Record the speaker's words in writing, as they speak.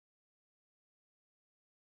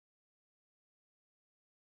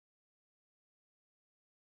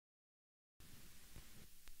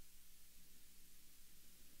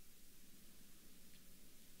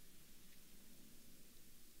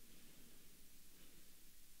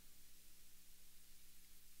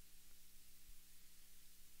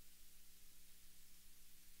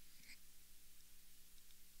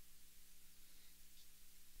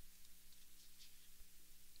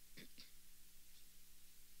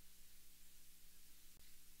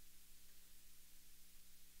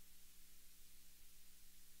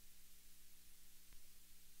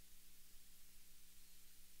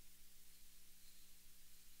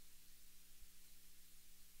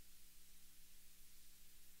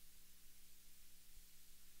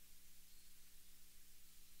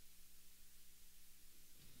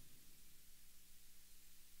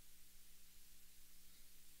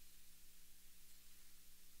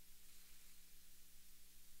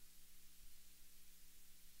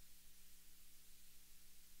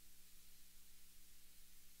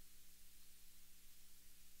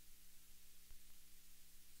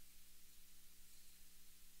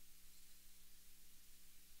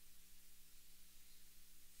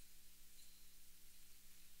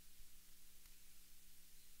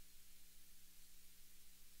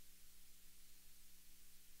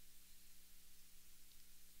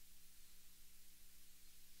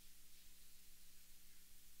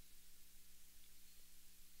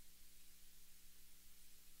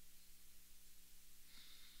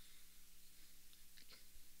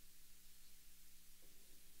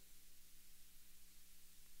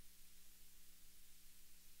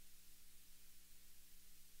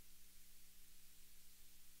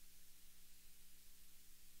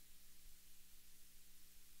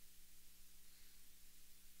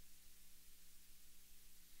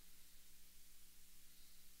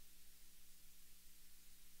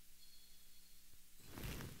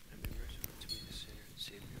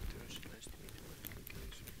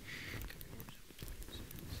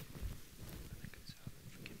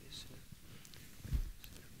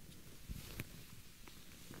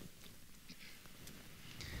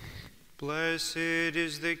Blessed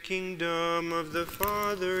is the kingdom of the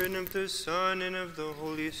Father, and of the Son, and of the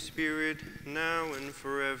Holy Spirit, now and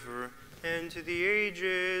forever, and to the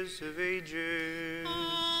ages of ages.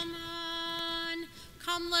 Amen.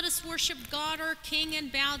 Come, let us worship God our King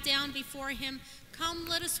and bow down before him. Come,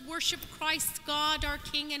 let us worship Christ God our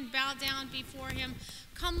King and bow down before him.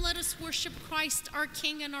 Come, let us worship Christ our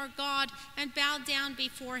King and our God and bow down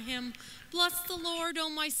before him. Bless the Lord,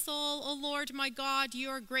 O my soul. O Lord my God, you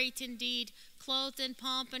are great indeed, clothed in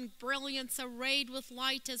pomp and brilliance, arrayed with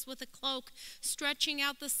light as with a cloak, stretching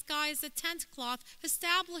out the sky as a tent cloth,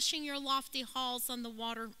 establishing your lofty halls on the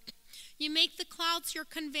water. You make the clouds your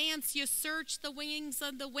conveyance, you search the wings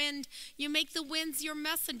of the wind. You make the winds your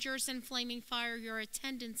messengers, and flaming fire your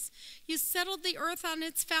attendants. You settled the earth on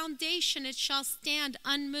its foundation, it shall stand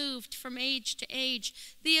unmoved from age to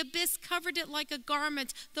age. The abyss covered it like a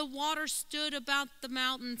garment, the water stood about the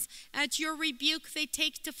mountains. At your rebuke they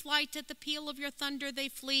take to flight, at the peal of your thunder they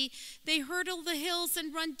flee. They hurdle the hills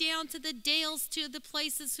and run down to the dales, to the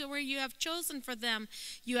places where you have chosen for them.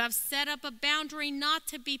 You have set up a boundary not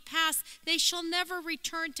to be passed. They shall never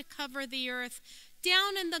return to cover the earth.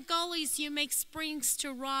 Down in the gullies you make springs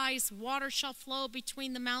to rise. Water shall flow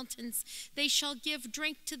between the mountains. They shall give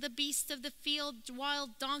drink to the beasts of the field.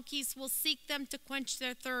 Wild donkeys will seek them to quench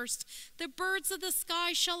their thirst. The birds of the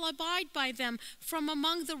sky shall abide by them. From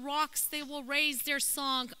among the rocks they will raise their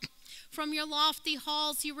song. From your lofty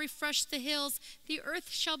halls you refresh the hills. The earth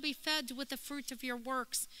shall be fed with the fruit of your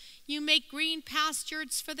works. You make green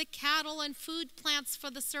pastures for the cattle and food plants for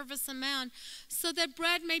the service of man, so that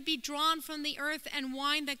bread may be drawn from the earth and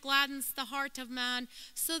wine that gladdens the heart of man,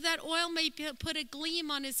 so that oil may put a gleam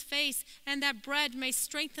on his face and that bread may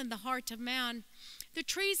strengthen the heart of man. The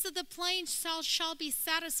trees of the plain shall be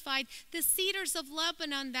satisfied, the cedars of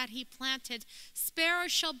Lebanon that he planted.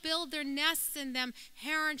 Sparrows shall build their nests in them,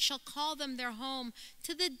 herons shall call them their home.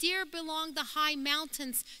 To the deer belong the high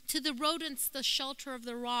mountains, to the rodents the shelter of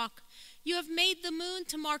the rock. You have made the moon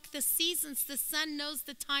to mark the seasons. The sun knows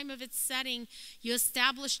the time of its setting. You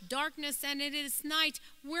establish darkness, and it is night,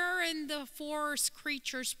 wherein the forest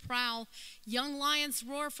creatures prowl. Young lions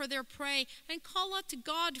roar for their prey and call out to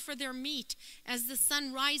God for their meat. As the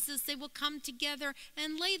sun rises, they will come together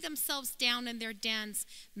and lay themselves down in their dens.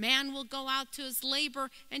 Man will go out to his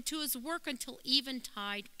labor and to his work until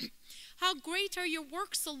eventide. How great are your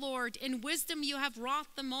works, O Lord! In wisdom you have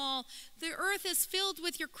wrought them all. The earth is filled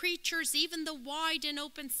with your creatures, even the wide and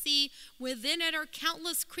open sea. Within it are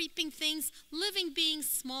countless creeping things, living beings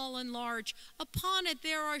small and large. Upon it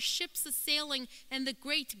there are ships a-sailing, and the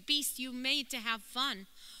great beasts you made to have fun.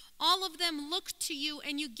 All of them look to you,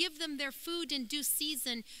 and you give them their food in due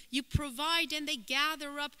season. You provide, and they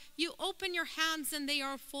gather up. You open your hands, and they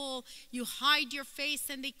are full. You hide your face,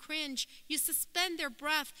 and they cringe. You suspend their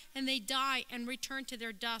breath, and they die and return to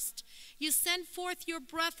their dust. You send forth your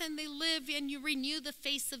breath, and they live, and you renew the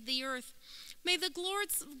face of the earth. May the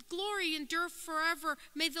Lord's glory endure forever.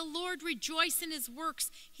 May the Lord rejoice in his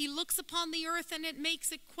works. He looks upon the earth and it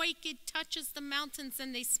makes it quake. It touches the mountains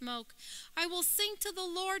and they smoke. I will sing to the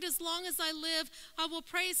Lord as long as I live. I will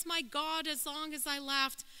praise my God as long as I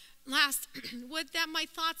last. Would that my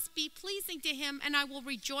thoughts be pleasing to him, and I will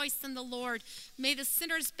rejoice in the Lord. May the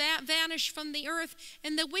sinners vanish from the earth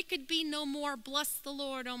and the wicked be no more. Bless the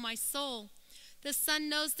Lord, O my soul. The sun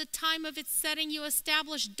knows the time of its setting. You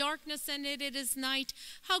establish darkness, and it is night.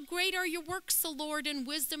 How great are your works, O Lord! In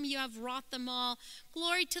wisdom you have wrought them all.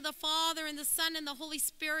 Glory to the Father, and the Son, and the Holy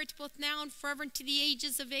Spirit, both now and forever, and to the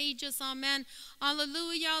ages of ages. Amen.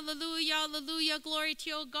 Alleluia, alleluia, alleluia. Glory to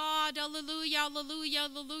you, God. Alleluia, alleluia,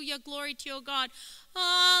 alleluia. Glory to you, God.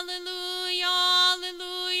 Alleluia,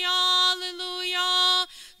 alleluia, alleluia.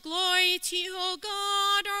 Glory to you,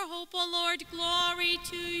 God, our hope, O Lord. Glory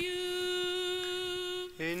to you.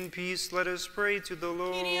 In peace let us pray to the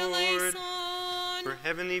Lord. For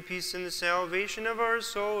heavenly peace and the salvation of our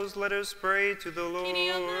souls, let us pray to the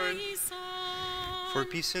Lord. For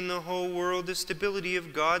peace in the whole world, the stability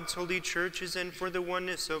of God's holy churches, and for the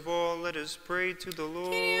oneness of all, let us pray to the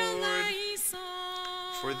Lord.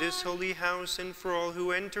 For this holy house, and for all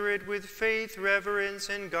who enter it with faith, reverence,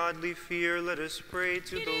 and godly fear, let us pray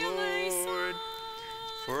to the Lord.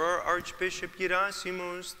 For our Archbishop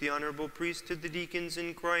Gerasimos, the honorable priesthood, the deacons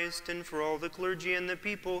in Christ, and for all the clergy and the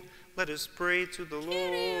people, let us pray to the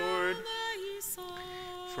Lord.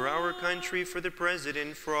 For our country, for the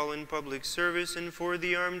president, for all in public service, and for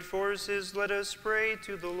the armed forces, let us pray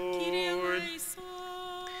to the Lord.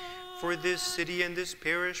 For this city and this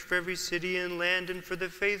parish, for every city and land, and for the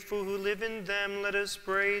faithful who live in them, let us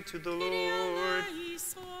pray to the Lord.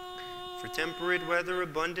 For temperate weather,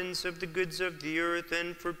 abundance of the goods of the earth,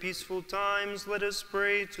 and for peaceful times, let us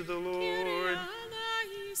pray to the Lord.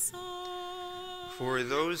 For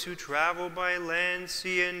those who travel by land,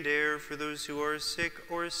 sea, and air, for those who are sick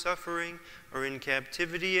or suffering, or in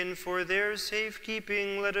captivity, and for their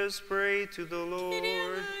safekeeping, let us pray to the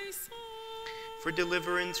Lord. For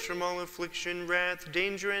deliverance from all affliction, wrath,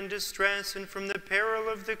 danger, and distress, and from the peril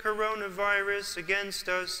of the coronavirus against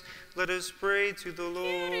us, let us pray to the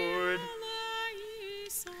Lord.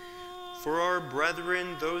 For our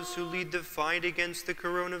brethren, those who lead the fight against the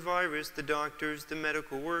coronavirus, the doctors, the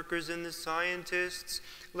medical workers, and the scientists,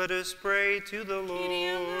 let us pray to the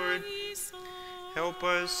Lord. Help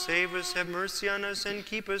us, save us, have mercy on us, and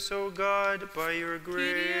keep us, O God, by your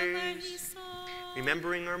grace.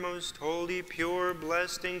 Remembering our most holy, pure,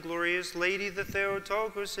 blessed, and glorious Lady, the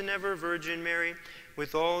Theotokos and ever Virgin Mary,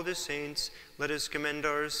 with all the saints, let us commend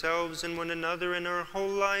ourselves and one another in our whole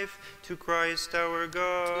life to Christ our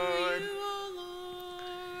God. To you, O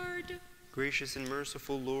Lord. Gracious and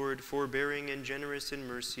merciful Lord, forbearing and generous in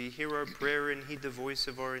mercy, hear our prayer and heed the voice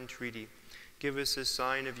of our entreaty. Give us a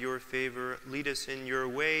sign of your favor. Lead us in your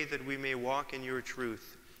way that we may walk in your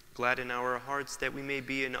truth. Gladden our hearts that we may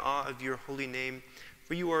be in awe of your holy name,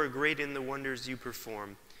 for you are great in the wonders you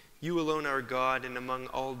perform. You alone are God, and among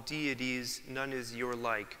all deities none is your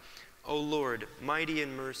like. O Lord, mighty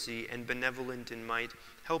in mercy and benevolent in might,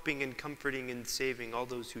 helping and comforting and saving all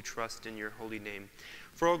those who trust in your holy name.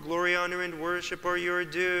 For all glory, honor, and worship are your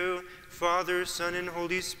due, Father, Son, and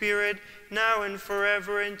Holy Spirit, now and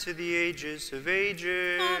forever, and to the ages of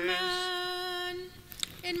ages. Amen.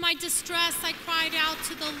 In my distress I cried out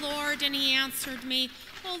to the Lord, and he answered me.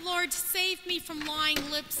 O Lord, save me from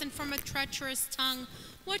lying lips and from a treacherous tongue.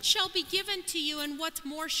 What shall be given to you, and what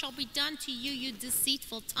more shall be done to you, you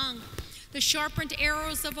deceitful tongue? The sharpened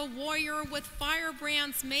arrows of a warrior with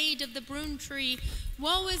firebrands made of the broom tree.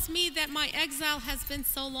 Woe is me that my exile has been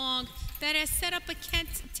so long, that I set up a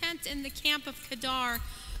tent in the camp of Kedar.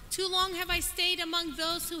 Too long have I stayed among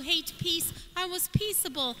those who hate peace. I was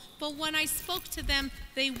peaceable, but when I spoke to them,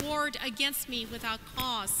 they warred against me without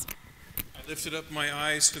cause. I lifted up my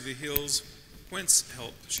eyes to the hills. Whence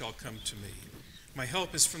help shall come to me? My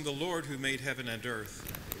help is from the Lord who made heaven and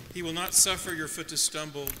earth. He will not suffer your foot to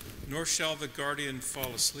stumble, nor shall the guardian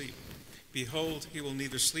fall asleep. Behold, he will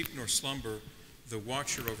neither sleep nor slumber, the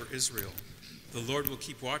watcher over Israel. The Lord will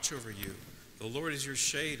keep watch over you. The Lord is your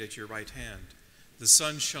shade at your right hand. The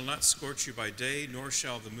sun shall not scorch you by day, nor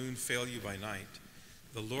shall the moon fail you by night.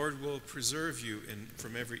 The Lord will preserve you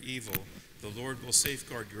from every evil. The Lord will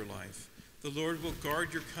safeguard your life. The Lord will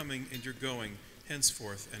guard your coming and your going,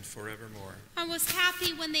 henceforth and forevermore. I was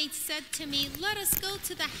happy when they said to me, let us go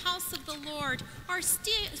to the house of the Lord. Our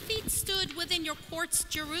feet stood within your courts,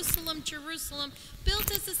 Jerusalem, Jerusalem,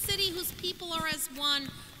 built as a city whose people are as one.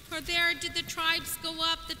 For there did the tribes go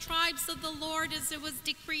up, the tribes of the Lord, as it was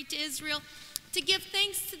decreed to Israel, to give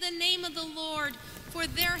thanks to the name of the Lord. For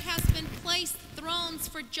there has been placed thrones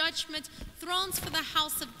for judgment, thrones for the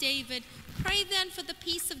house of David. Pray then for the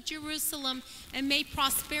peace of Jerusalem, and may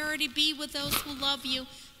prosperity be with those who love you.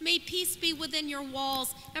 May peace be within your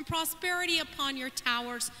walls, and prosperity upon your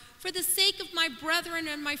towers. For the sake of my brethren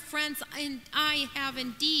and my friends, I have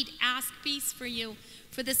indeed asked peace for you.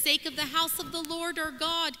 For the sake of the house of the Lord our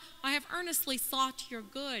God, I have earnestly sought your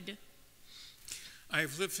good. I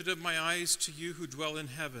have lifted up my eyes to you who dwell in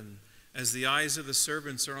heaven. As the eyes of the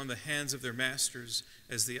servants are on the hands of their masters,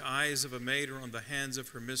 as the eyes of a maid are on the hands of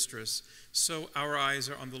her mistress, so our eyes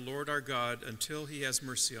are on the Lord our God until he has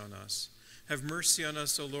mercy on us. Have mercy on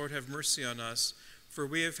us, O Lord, have mercy on us, for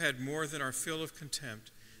we have had more than our fill of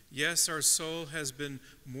contempt. Yes, our soul has been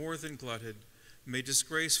more than glutted. May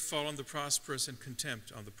disgrace fall on the prosperous and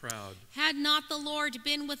contempt on the proud. Had not the Lord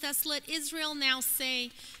been with us, let Israel now say.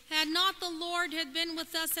 Had not the Lord had been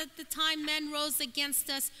with us at the time men rose against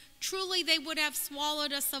us, truly they would have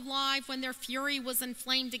swallowed us alive when their fury was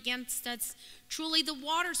inflamed against us. Truly the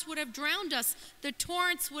waters would have drowned us, the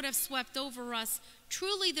torrents would have swept over us.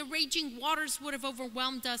 Truly the raging waters would have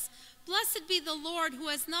overwhelmed us. Blessed be the Lord, who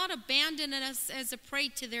has not abandoned us as a prey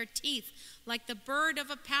to their teeth. Like the bird of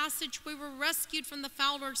a passage, we were rescued from the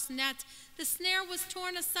fowler's net. The snare was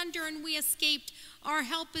torn asunder, and we escaped. Our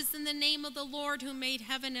help is in the name of the Lord, who made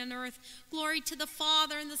heaven and earth. Glory to the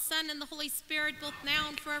Father, and the Son, and the Holy Spirit, both now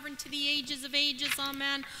and forever, and to the ages of ages.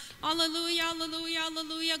 Amen. Alleluia, alleluia,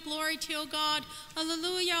 alleluia. Glory to you, God.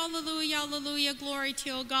 Alleluia, alleluia, alleluia. Glory to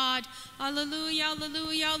you, God. Alleluia,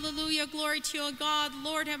 alleluia, alleluia. Glory to you, God.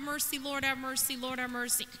 Lord, have mercy, Lord, have mercy, Lord, have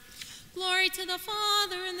mercy. Glory to the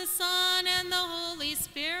Father, and the Son, and the Holy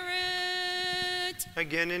Spirit.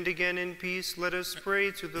 Again and again in peace, let us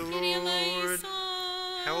pray to the Kyrie Lord. eleison.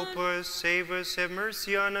 Help us, save us, have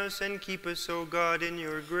mercy on us, and keep us, O God, in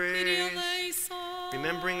your Kyrie grace. eleison.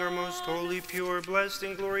 Remembering our most holy, pure, blessed,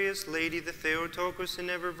 and glorious Lady, the Theotokos and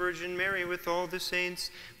ever Virgin Mary, with all the saints,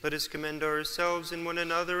 let us commend ourselves and one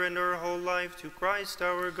another and our whole life to Christ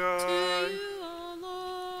our God. To you, O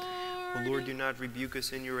Lord. O Lord, do not rebuke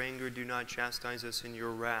us in your anger, do not chastise us in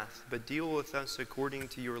your wrath, but deal with us according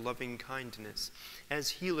to your loving kindness. As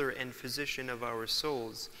healer and physician of our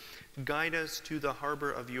souls, guide us to the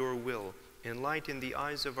harbor of your will, enlighten the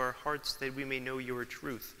eyes of our hearts that we may know your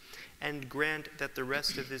truth, and grant that the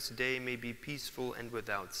rest of this day may be peaceful and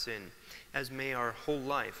without sin, as may our whole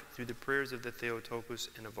life, through the prayers of the Theotokos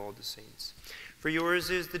and of all the saints. For yours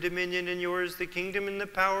is the dominion, and yours the kingdom, and the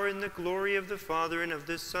power, and the glory of the Father, and of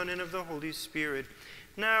the Son, and of the Holy Spirit,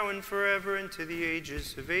 now and forever, and to the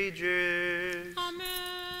ages of ages.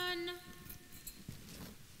 Amen.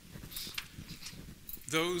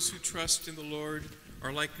 Those who trust in the Lord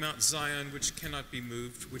are like Mount Zion, which cannot be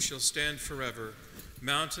moved, which shall stand forever.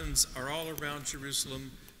 Mountains are all around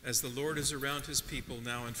Jerusalem, as the Lord is around his people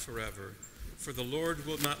now and forever. For the Lord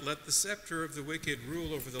will not let the scepter of the wicked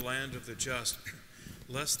rule over the land of the just,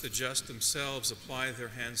 lest the just themselves apply their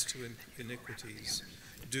hands to iniquities.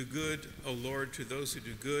 Do good, O Lord, to those who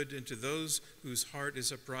do good, and to those whose heart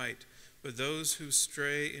is upright. But those who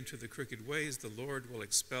stray into the crooked ways, the Lord will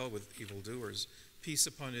expel with evildoers. Peace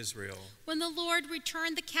upon Israel. When the Lord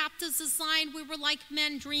returned the captives of Zion, we were like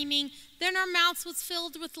men dreaming. Then our mouths was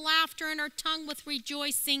filled with laughter and our tongue with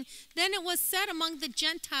rejoicing. Then it was said among the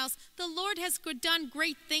Gentiles, the Lord has done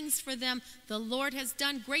great things for them. The Lord has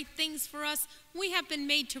done great things for us. We have been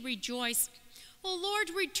made to rejoice. O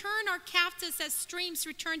Lord, return our captives as streams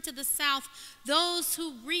return to the south. Those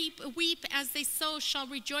who weep as they sow shall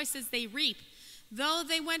rejoice as they reap. Though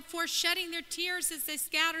they went forth shedding their tears as they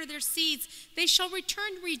scatter their seeds, they shall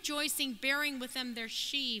return rejoicing, bearing with them their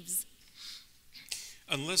sheaves.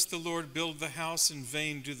 Unless the Lord build the house, in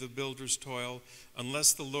vain do the builders toil.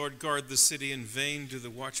 Unless the Lord guard the city, in vain do the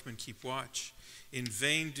watchmen keep watch. In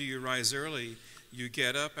vain do you rise early, you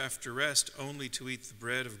get up after rest, only to eat the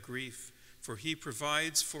bread of grief. For he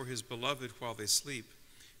provides for his beloved while they sleep.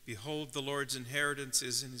 Behold, the Lord's inheritance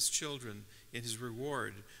is in his children, in his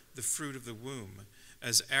reward, the fruit of the womb.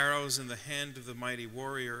 As arrows in the hand of the mighty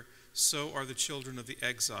warrior, so are the children of the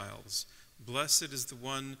exiles. Blessed is the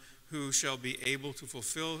one who shall be able to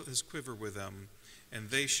fulfill his quiver with them, and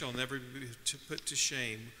they shall never be put to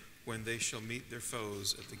shame when they shall meet their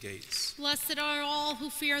foes at the gates. Blessed are all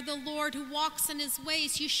who fear the Lord, who walks in his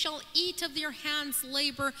ways. You shall eat of your hands'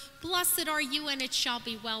 labor. Blessed are you, and it shall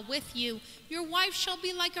be well with you. Your wife shall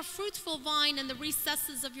be like a fruitful vine in the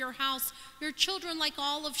recesses of your house, your children like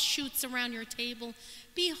olive shoots around your table.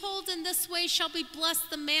 Behold, in this way shall be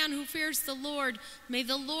blessed the man who fears the Lord. May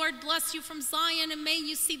the Lord bless you from Zion, and may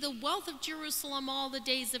you see the wealth of Jerusalem all the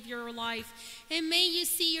days of your life. And may you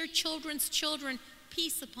see your children's children.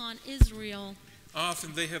 Peace upon Israel.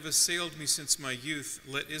 Often they have assailed me since my youth.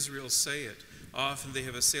 Let Israel say it. Often they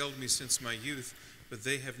have assailed me since my youth, but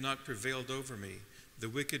they have not prevailed over me. The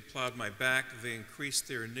wicked plowed my back, they increased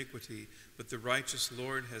their iniquity, but the righteous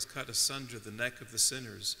Lord has cut asunder the neck of the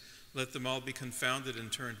sinners. Let them all be confounded and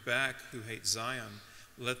turned back who hate Zion.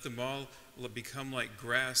 Let them all become like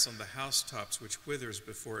grass on the housetops, which withers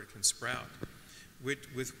before it can sprout,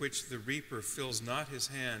 with which the reaper fills not his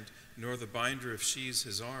hand, nor the binder of sheaves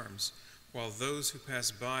his arms, while those who pass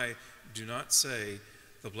by do not say,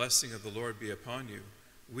 the blessing of the Lord be upon you.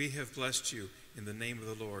 We have blessed you in the name of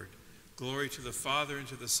the Lord. Glory to the Father, and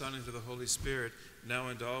to the Son, and to the Holy Spirit, now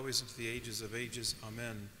and always, and to the ages of ages.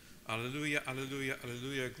 Amen. Alleluia, alleluia,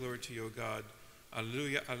 alleluia, glory to you, O God.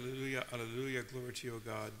 Alleluia, alleluia, alleluia, glory to you, O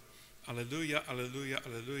God. Alleluia, alleluia,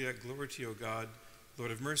 alleluia, glory to you, O God.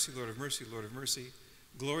 Lord of mercy, Lord of mercy, Lord of mercy.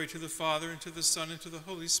 Glory to the Father, and to the Son, and to the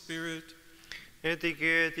Holy Spirit. Έτι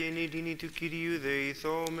και την ειρήνη του Κυρίου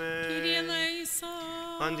δεηθώμεν. Kyrie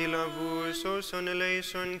eleison. Αντιλαβούς όσων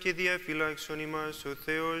ελέησον και διαφυλάξον ημάς ο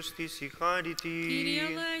Θεός της η χάρη Kyrie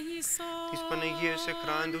eleison. της Παναγίας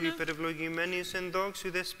Εκράντου υπερευλογημένης εν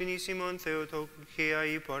δόξου δεσποινής ημών Θεοτόκου και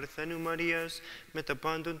αη Παρθένου Μαρίας με τα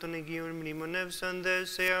πάντων των Αγίων μνημονεύσαντες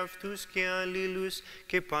σε αυτούς και αλλήλους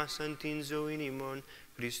και πάσαν την ζωήν ημών.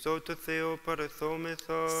 Χριστό το Θεό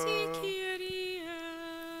παρεθόμεθα.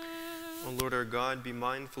 O Lord our God, be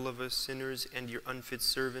mindful of us sinners and your unfit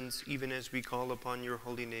servants, even as we call upon your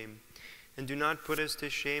holy name. And do not put us to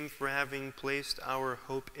shame for having placed our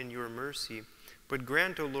hope in your mercy, but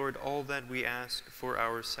grant, O Lord, all that we ask for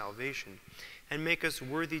our salvation, and make us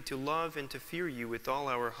worthy to love and to fear you with all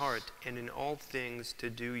our heart, and in all things to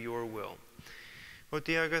do your will.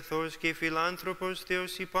 ότι αγαθός και φιλάνθρωπος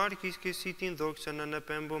Θεός υπάρχεις και εσύ την δόξα να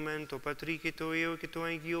αναπέμπομεν το Πατρί και το Υιό και το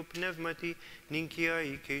Αγίο Πνεύματι,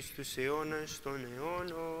 νικιαί και εις τους αιώνας των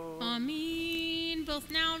αιώνων. Amen. Both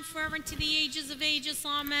now and forever and to the ages of ages.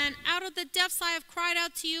 Amen. Out of the depths I have cried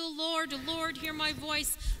out to you, Lord. Lord, hear my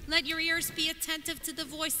voice. Let your ears be attentive to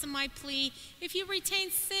the voice of my plea. If you retain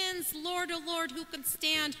sins, Lord, O Lord, who can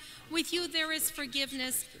stand? With you there is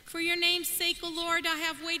forgiveness. For your name's sake, O Lord, I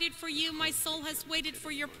have waited for you. My soul has waited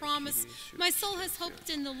for your promise. My soul has hoped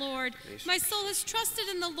in the Lord. My soul has trusted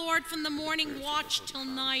in the Lord from the morning watch till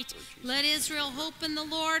night. Let Israel hope in the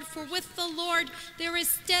Lord, for with the Lord there is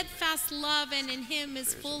steadfast love, and in him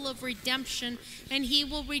is full of redemption, and he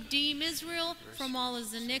will redeem Israel from all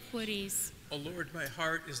his iniquities. O Lord, my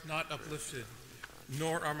heart is not uplifted,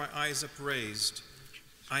 nor are my eyes upraised.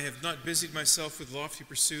 I have not busied myself with lofty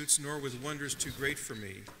pursuits, nor with wonders too great for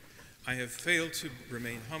me. I have failed to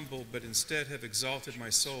remain humble, but instead have exalted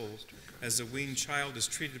my soul. As a weaned child is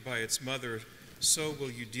treated by its mother, so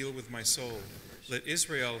will you deal with my soul. Let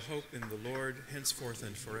Israel hope in the Lord, henceforth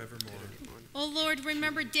and forevermore. O Lord,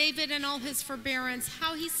 remember David and all his forbearance,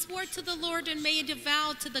 how he swore to the Lord and made a vow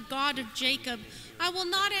to the God of Jacob. I will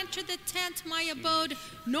not enter the tent, my abode,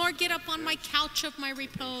 nor get up on my couch of my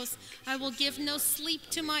repose. I will give no sleep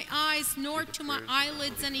to my eyes, nor to my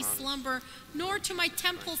eyelids any slumber, nor to my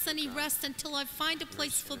temples any rest, until I find a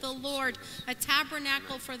place for the Lord, a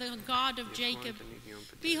tabernacle for the God of Jacob.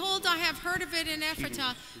 Behold, I have heard of it in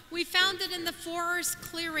Ephratah. We found it in the forest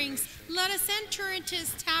clearings. Let us enter into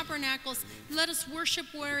his tabernacles. Let us worship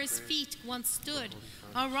where his feet once stood.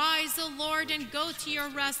 Arise, O Lord, and go to your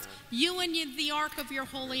rest, you and the ark of your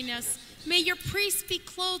holiness. May your priests be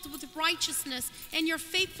clothed with righteousness, and your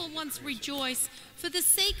faithful ones rejoice. For the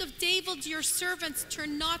sake of David, your servants,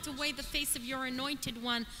 turn not away the face of your anointed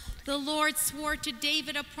one. The Lord swore to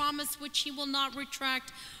David a promise which he will not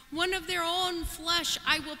retract. One of their own flesh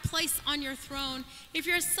I will place on your throne. If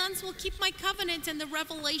your sons will keep my covenant and the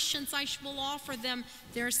revelations I will offer them,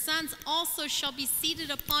 their sons also shall be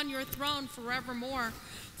seated upon your throne forevermore.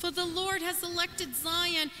 For the Lord has elected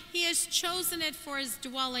Zion, he has chosen it for his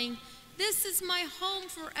dwelling. This is my home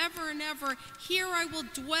forever and ever. Here I will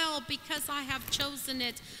dwell because I have chosen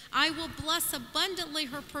it. I will bless abundantly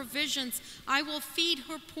her provisions. I will feed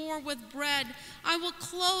her poor with bread. I will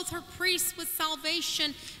clothe her priests with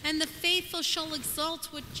salvation, and the faithful shall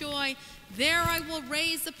exult with joy. There I will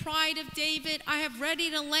raise the pride of David. I have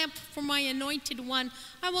readied a lamp for my anointed one.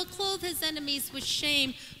 I will clothe his enemies with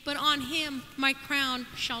shame, but on him my crown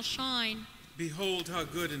shall shine. Behold how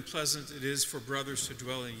good and pleasant it is for brothers to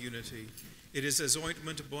dwell in unity. It is as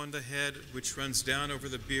ointment upon the head, which runs down over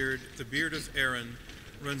the beard of Aaron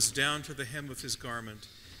runs down to the hem of his garment.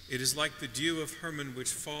 It is like the dew of Hermon,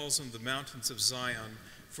 which falls on the mountains of Zion,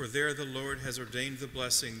 for there the Lord has ordained the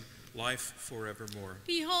blessing, life forevermore.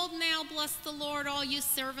 Behold now, bless the Lord, all you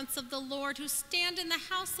servants of the Lord, who stand in the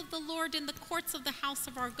house of the Lord, in the courts of the house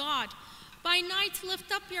of our God. By night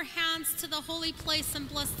lift up your hands to the holy place and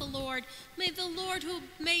bless the Lord. May the Lord who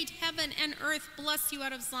made heaven and earth bless you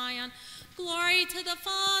out of Zion. Glory to the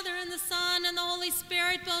Father and the Son and the Holy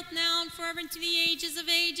Spirit, both now and forever and to the ages of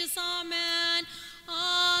ages. Amen.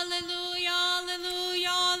 Alleluia, alleluia,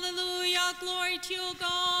 alleluia. Glory to you,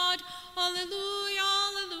 God. Alleluia,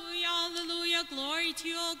 alleluia, alleluia. Glory to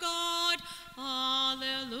you, God.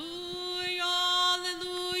 Alleluia,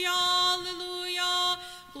 alleluia, alleluia.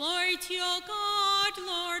 Glory to you, God,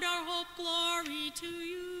 Lord, our hope, glory to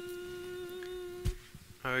you.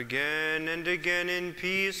 Again and again in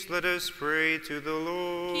peace let us pray to the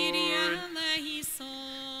Lord. Kyrie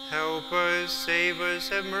eleison. Help us, save us,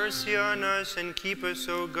 have mercy on us, and keep us,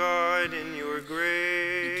 O God, in your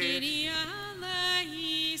grace. Kyrie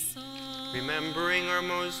eleison. Remembering our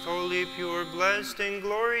most holy, pure, blessed, and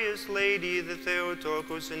glorious Lady, the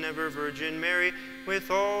Theotokos and ever Virgin Mary, with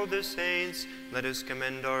all the saints, let us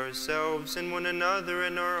commend ourselves and one another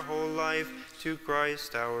and our whole life to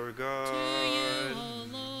Christ our God. To you, O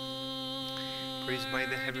Lord. Praised by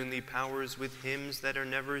the heavenly powers with hymns that are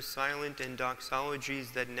never silent and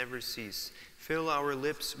doxologies that never cease, fill our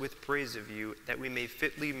lips with praise of you, that we may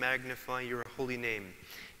fitly magnify your holy name,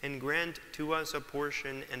 and grant to us a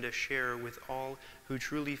portion and a share with all who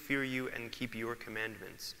truly fear you and keep your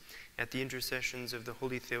commandments, at the intercessions of the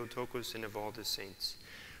holy Theotokos and of all the saints.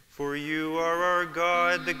 For you are our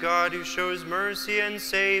God, the God who shows mercy and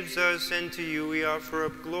saves us, and to you we offer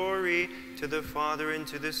up glory, to the Father, and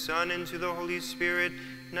to the Son, and to the Holy Spirit,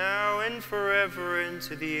 now and forever, and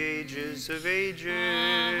to the ages of ages.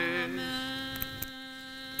 Amen.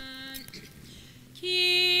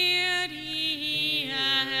 Kyrie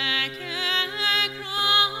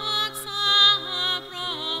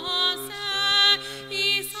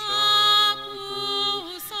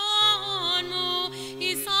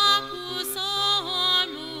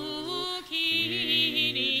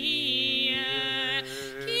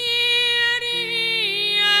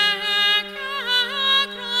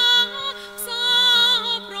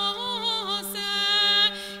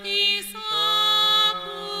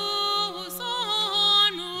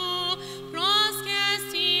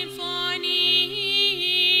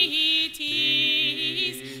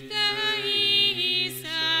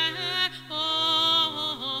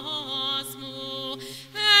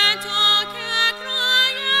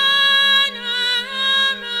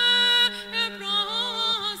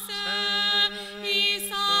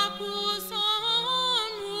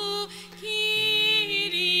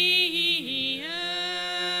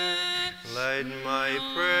Let my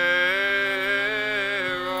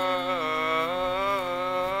prayer rise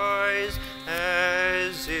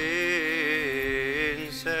as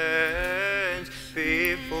incense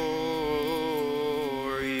before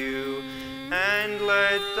you, and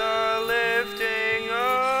let the lifting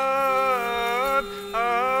up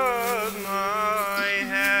of my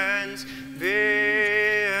hands be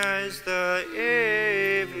as the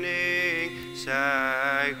evening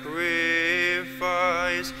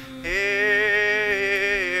sacrifice.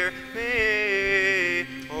 Hear me,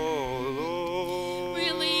 O Lord.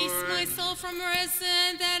 Release my soul from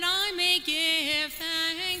prison that I may give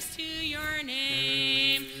thanks to your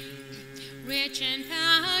name. Rich in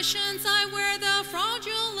passions, I wear the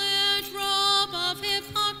fraudulent robe of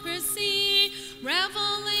hypocrisy,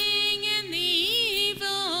 reveling in the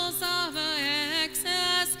evils of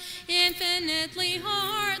excess, infinitely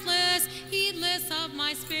heartless, heedless of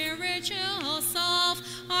my spiritual self.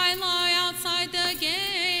 I lie outside the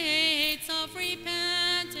gates of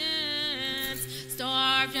repentance,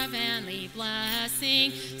 starved of heavenly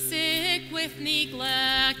blessing, sick with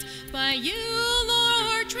neglect. But you,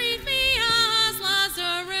 Lord, treat me as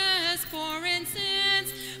Lazarus, poor in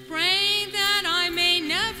sins, praying that I may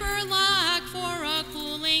never lack for a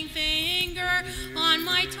cooling finger on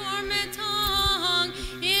my torment tongue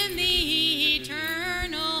in the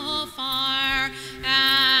eternal fire.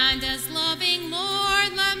 And as loving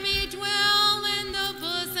Lord, let me dwell in the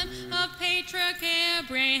bosom of Patriarch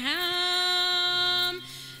Abraham.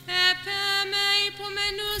 Epeme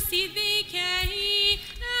ipomenusi dikei,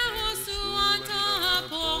 eosu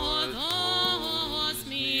antapodos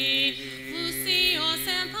mi, lucios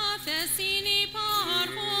empathesini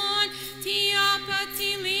parhon, tia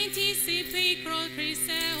patilinti sipicro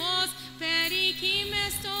criseos,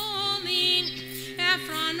 perikimes tolin,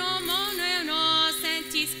 efranomonenos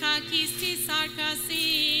entis kakistis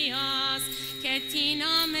arcasias,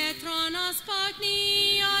 ketina metronas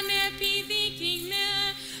pagnian epidikine,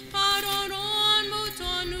 paroron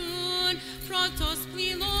mutonun, protos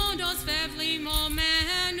plilodos vevli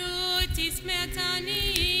momenutis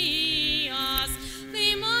metanias,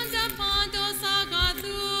 limanda pandos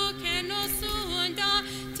agathu kenosunda,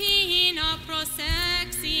 tina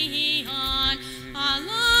prosexion,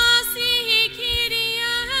 alasi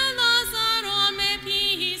kiria lazaron me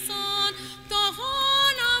pison,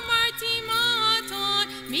 tohon amartimaton,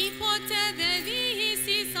 mi pote de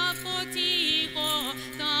visis apotico,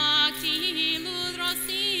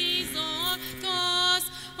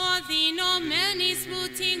 Odino menis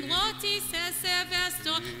muting glotis esse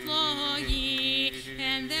vesto floi,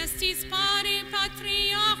 and destis pari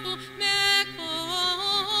patriarchu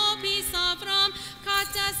mecopis Avram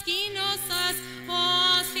kataskinosas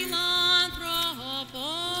os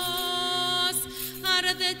philanthropos. Out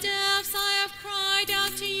of the depths I have cried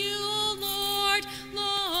out to you, O Lord.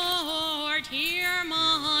 Lord, hear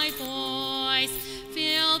my voice.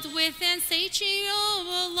 Filled with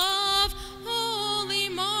insatiable love, holy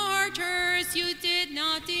martyrs, you did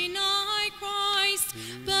not deny Christ,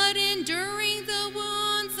 but enduring the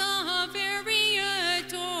wounds of various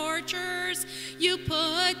tortures, you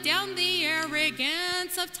put down the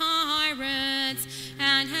arrogance of tyrants,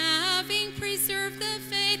 and having preserved the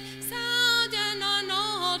faith sound and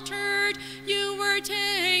unaltered, you were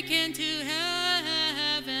taken to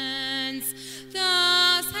heavens.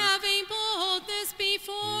 Thus, having boldness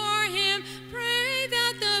before him, pray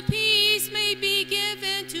that the peace may be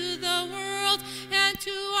given to the world and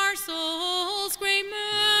to our souls great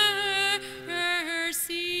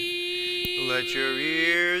mercy. Let your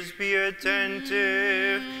ears be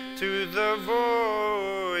attentive to the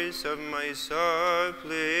voice of my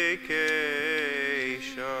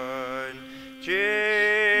supplication.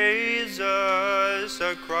 Jesus,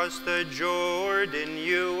 across the Jordan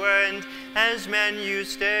you went, as men you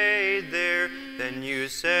stayed there. Then you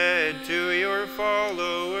said to your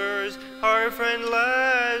followers, our friend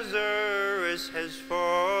Lazarus has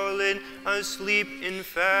fallen asleep. In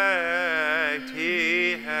fact,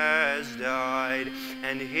 he has died,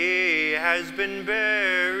 and he has been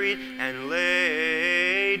buried and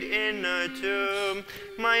laid in a tomb.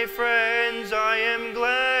 My friends, I am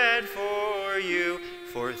glad for you,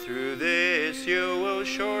 for through this you will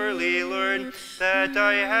surely learn that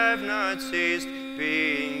I have not ceased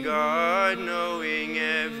being God, knowing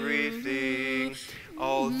everything.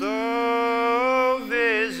 Although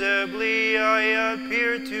visibly I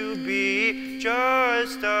appear to be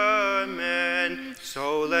just a man,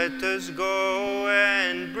 so let us go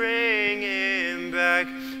and bring him back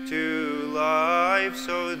to life,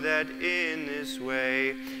 so that in this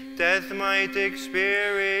way death might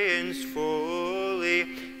experience fully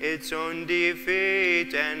its its own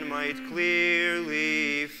defeat and might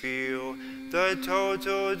clearly feel the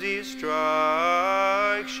total destruction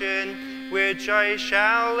which I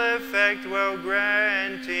shall effect while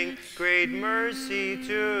granting great mercy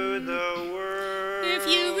to the world. If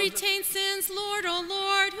you retain sins, Lord, O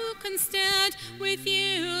Lord, who can stand with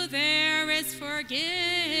you? There is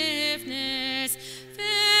forgiveness.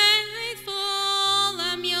 Faithful,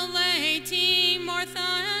 emulating Martha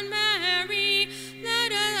and Mary,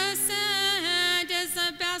 let us send as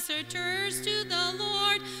ambassadors to the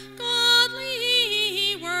Lord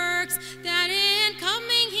godly works, that in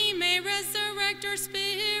coming he may resurrect our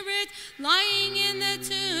spirit, lying in the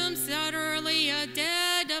tombs, utterly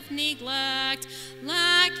dead of neglect,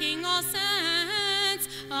 lacking all sense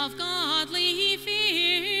of godly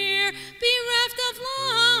fear, bereft of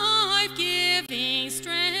life-giving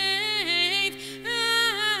strength,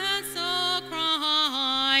 and so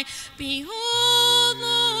cry, behold,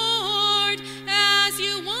 Lord, as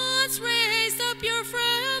you once raised up your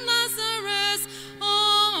friend Lazarus,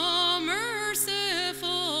 O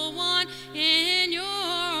merciful one, in your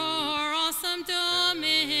awesome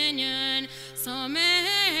dominion, so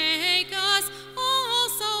make us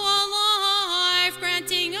also alive,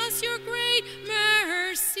 granting us your great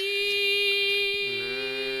mercy.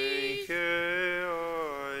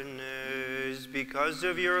 Because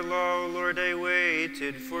of your law, Lord, I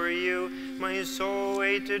waited for you. My soul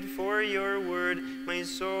waited for your word. My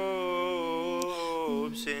soul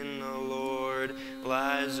hopes in the Lord.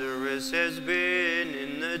 Lazarus has been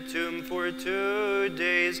in the tomb for 2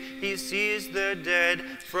 days. He sees the dead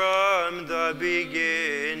from the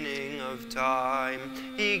beginning of time.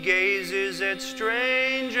 He gazes at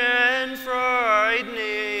strange and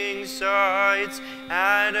frightening sights,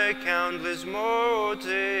 at a countless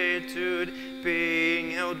multitude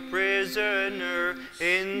being held prisoner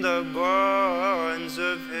in the bonds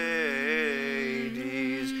of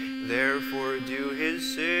Hades. Therefore do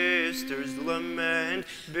his sisters lament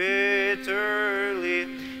bitterly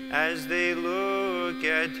as they look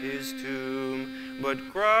at his tomb.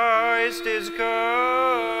 But Christ is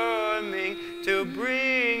coming to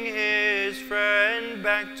bring his friend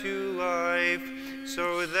back to life,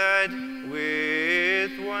 so that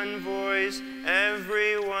with one voice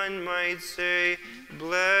everyone might say,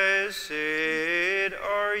 Blessed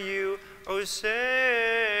are you, O Savior,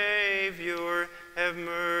 have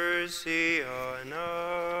mercy on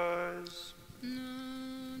us.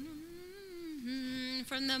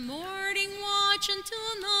 From the morning watch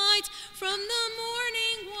until night, from the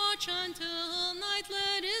morning watch until night,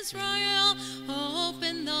 let Israel hope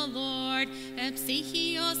in the Lord.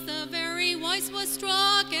 Epsichios the very wise was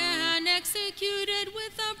struck and executed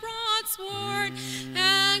with a broadsword,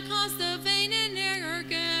 and caused the vain and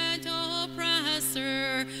arrogant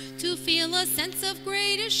oppressor to feel a sense of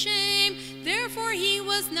greatest shame. Therefore he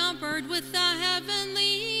was numbered with the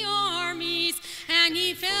heavenly armies, and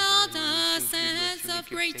he felt a sense of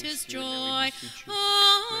greatest joy.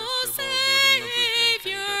 Oh,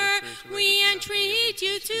 Savior, we entreat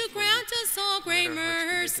you to grant us all great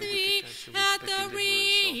mercy at the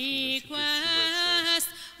request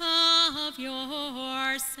of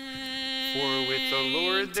your saints. For with the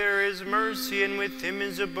Lord there is mercy, and with him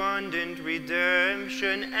is abundant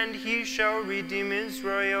redemption, and he shall redeem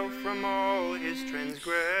Israel from all his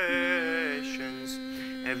transgressions.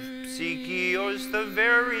 Epsichios the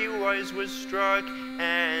very wise was struck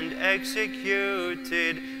and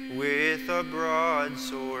executed with a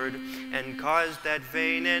broadsword, and caused that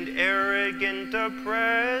vain and arrogant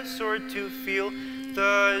oppressor to feel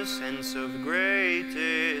the sense of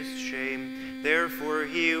greatest shame. Therefore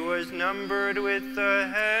he was numbered with the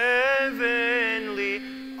heavenly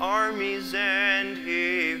armies, and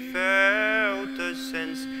he felt a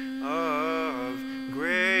sense of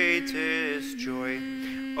greatest joy.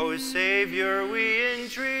 O Savior, we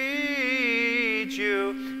entreat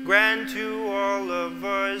you, grant to all of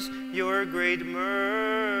us your great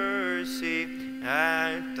mercy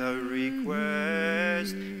at the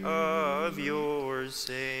request of your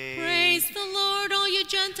saints. Praise the Lord, all you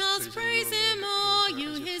Gentiles, praise him, all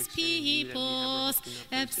you his peoples.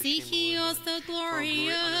 Epsichios, the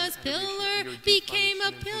glorious pillar, became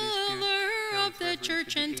a pillar of the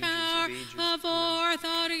church and tower of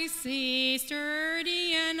orthodoxy,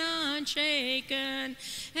 sturdy and unshaken,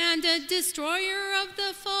 and a destroyer of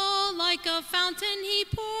the foe. Like a fountain he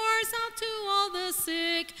pours out to all the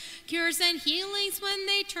sick, cures and healings when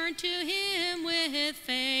they turn to him with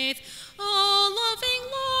faith. Oh, loving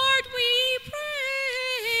Lord, we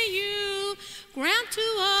pray you, grant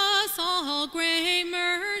to us all great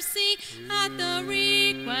mercy at the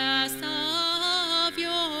request of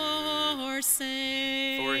your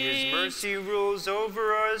saints. For his mercy rules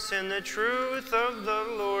over us, and the truth of the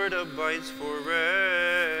Lord abides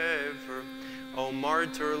forever. O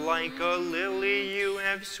martyr, like a lily, you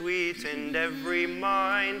have sweetened every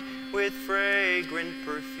mind with fragrant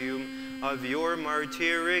perfume of your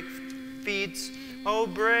martyric feats. O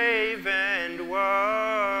brave and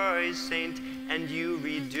wise saint, and you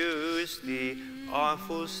reduce the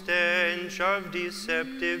awful stench of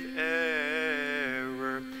deceptive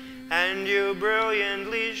error. And you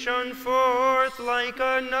brilliantly shone forth like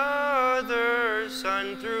another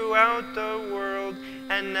sun throughout the world,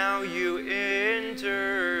 and now you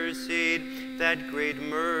intercede that great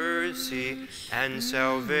mercy and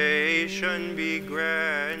salvation be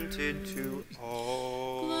granted to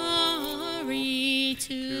all. Glory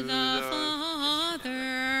to the Father,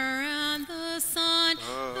 and the Son,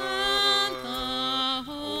 and the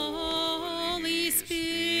Holy Spirit,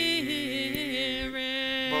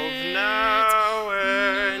 both now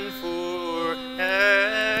and forever,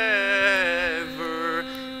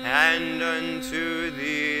 and unto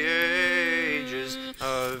the ages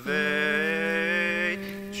of ages.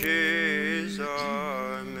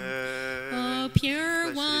 Amen. O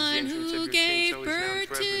pure one who gave birth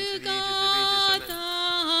to God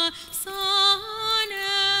the Son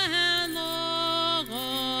and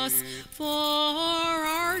Logos for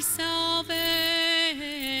our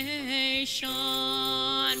salvation,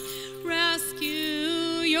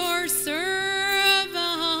 rescue your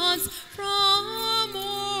servants from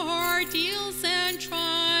ordeals and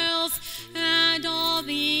trials and all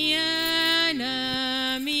the enemy's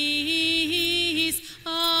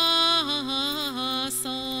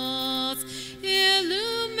assaults.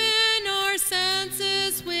 Illumine our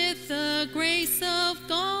senses with the grace of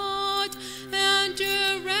God, and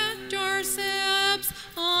direct our steps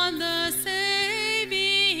on the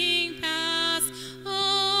saving path.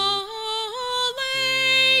 O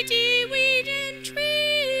Lady, we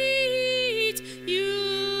entreat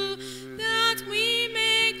you that we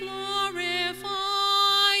may glorify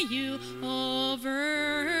you, O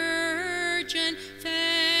Virgin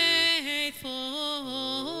faithfully.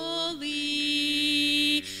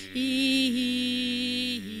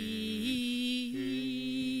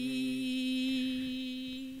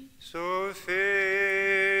 Sophia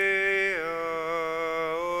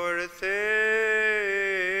Orthe.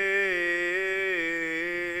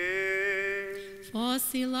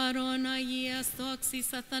 Fosilarona ies toxi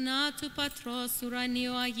satanatu patros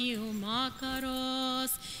uranio agiu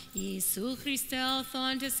makaros. Isu Christe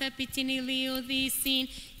althontes epitini liudisin,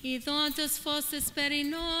 idontes fosses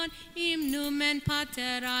perinon, im numen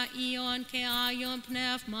patera ion ke aion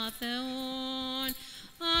pneumatheon.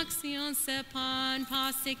 Axion sepan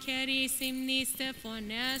pasikeris imniste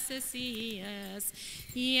phoneses ies,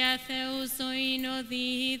 ietheus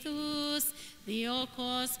oinodidus, Dio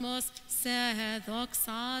cosmos se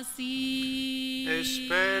doxasi.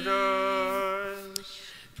 Esperas.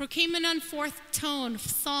 Proclaiming on fourth tone,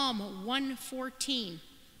 Psalm 114.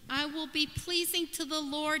 I will be pleasing to the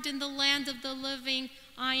Lord in the land of the living.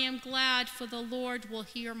 I am glad, for the Lord will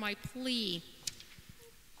hear my plea.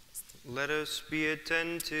 Let us be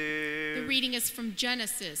attentive. The reading is from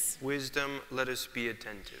Genesis. Wisdom, let us be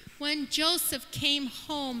attentive. When Joseph came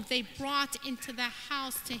home, they brought into the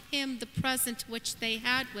house to him the present which they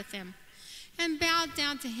had with him, and bowed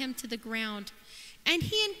down to him to the ground. And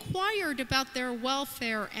he inquired about their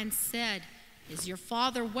welfare and said, Is your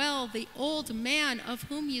father well, the old man of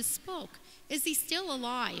whom you spoke? Is he still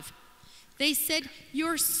alive? They said,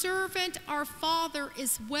 Your servant, our father,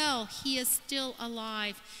 is well. He is still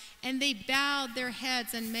alive. And they bowed their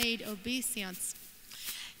heads and made obeisance.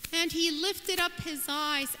 And he lifted up his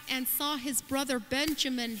eyes and saw his brother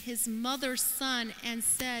Benjamin, his mother's son, and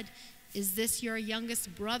said, Is this your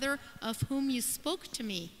youngest brother of whom you spoke to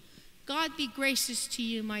me? God be gracious to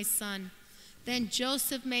you, my son. Then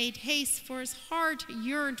Joseph made haste, for his heart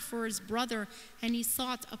yearned for his brother, and he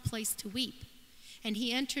sought a place to weep. And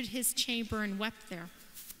he entered his chamber and wept there.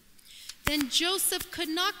 Then Joseph could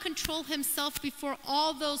not control himself before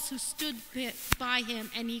all those who stood by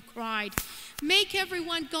him, and he cried, Make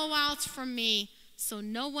everyone go out from me. So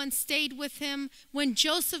no one stayed with him when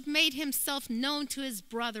Joseph made himself known to his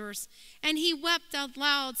brothers. And he wept out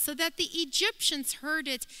loud, so that the Egyptians heard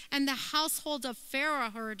it, and the household of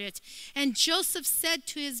Pharaoh heard it. And Joseph said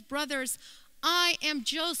to his brothers, I am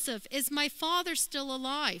Joseph. Is my father still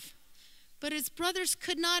alive? But his brothers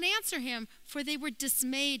could not answer him, for they were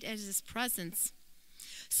dismayed at his presence.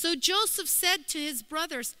 So Joseph said to his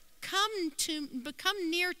brothers, Come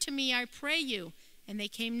near to me, I pray you. And they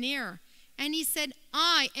came near. And he said,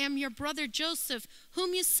 I am your brother Joseph,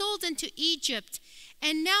 whom you sold into Egypt.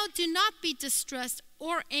 And now do not be distressed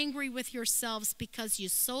or angry with yourselves because you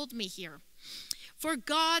sold me here. For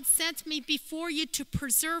God sent me before you to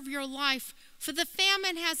preserve your life. For the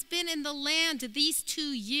famine has been in the land these 2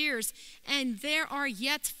 years, and there are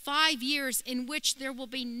yet 5 years in which there will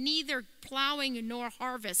be neither plowing nor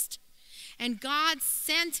harvest. And God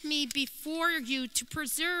sent me before you to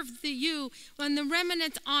preserve you and the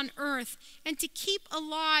remnant on earth, and to keep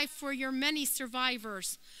alive for your many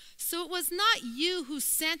survivors. So it was not you who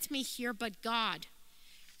sent me here, but God.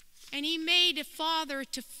 And he made a father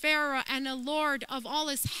to Pharaoh and a lord of all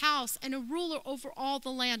his house and a ruler over all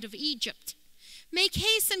the land of Egypt. Make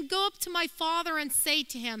haste and go up to my father and say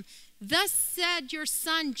to him, thus said your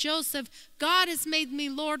son Joseph, God has made me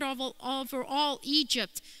lord over all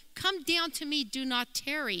Egypt. Come down to me, do not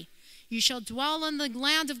tarry. You shall dwell in the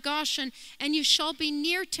land of Goshen, and you shall be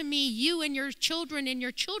near to me, you and your children and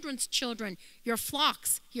your children's children, your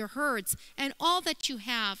flocks, your herds, and all that you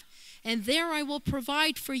have. And there I will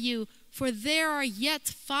provide for you, for there are yet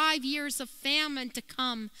 5 years of famine to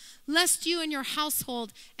come, lest you and your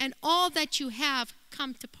household and all that you have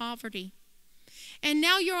come to poverty. And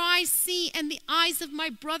now your eyes see, and the eyes of my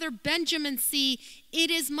brother Benjamin see.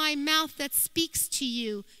 It is my mouth that speaks to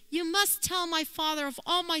you. You must tell my father of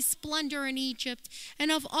all my splendor in Egypt,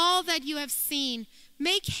 and of all that you have seen.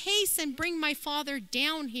 Make haste and bring my father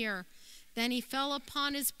down here. Then he fell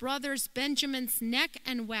upon his brother's Benjamin's neck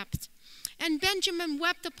and wept. And Benjamin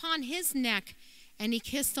wept upon his neck. And he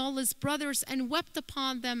kissed all his brothers and wept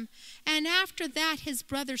upon them. And after that his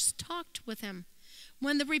brothers talked with him.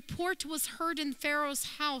 When the report was heard in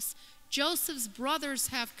Pharaoh's house, Joseph's brothers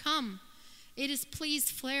have come. It has pleased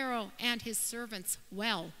Pharaoh and his servants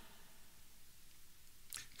well.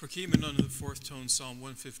 Proclaiming under the fourth tone, Psalm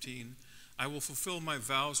 115, I will fulfill my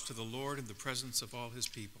vows to the Lord in the presence of all his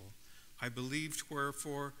people. I believed,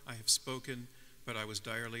 wherefore I have spoken, but I was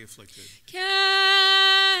direly afflicted.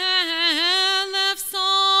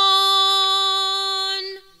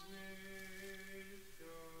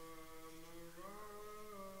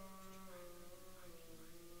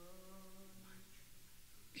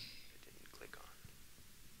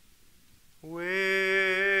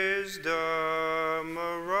 Wisdom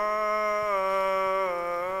arise,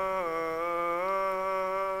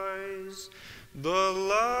 the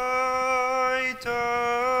light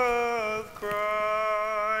of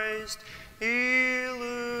Christ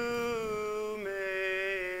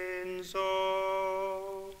illumines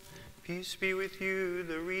all. Peace be with you,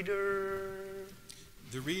 the reader.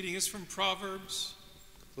 The reading is from Proverbs.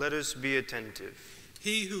 Let us be attentive.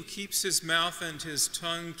 He who keeps his mouth and his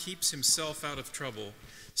tongue keeps himself out of trouble.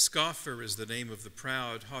 Scoffer is the name of the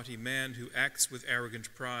proud, haughty man who acts with arrogant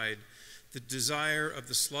pride. The desire of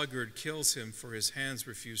the sluggard kills him, for his hands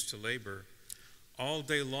refuse to labor. All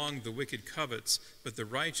day long the wicked covets, but the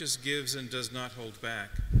righteous gives and does not hold back.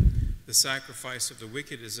 The sacrifice of the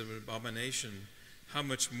wicked is an abomination. How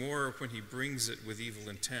much more when he brings it with evil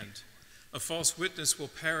intent? A false witness will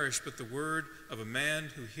perish, but the word of a man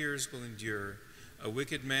who hears will endure. A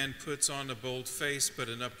wicked man puts on a bold face, but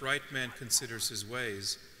an upright man considers his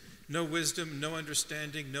ways. No wisdom, no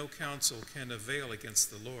understanding, no counsel can avail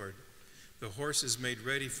against the Lord. The horse is made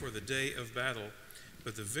ready for the day of battle,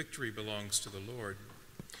 but the victory belongs to the Lord.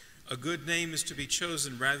 A good name is to be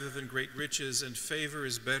chosen rather than great riches, and favor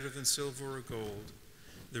is better than silver or gold.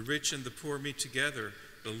 The rich and the poor meet together.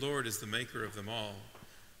 The Lord is the maker of them all.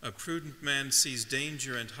 A prudent man sees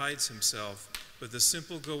danger and hides himself, but the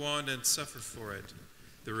simple go on and suffer for it.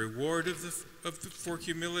 The reward for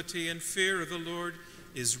humility and fear of the Lord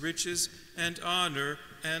is riches and honor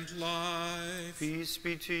and life. Peace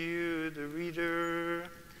be to you, the reader.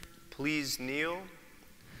 Please kneel.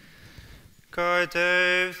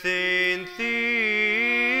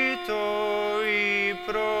 Κατευθυνθήτω η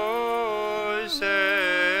προσευχή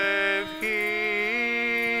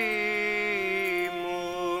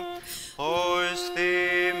μου, ως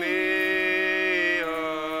θυμίαμα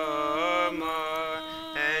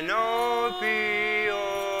ενώπιον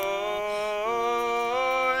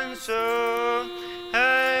σου,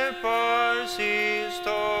 επάρσεις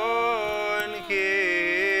των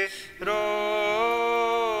χειρών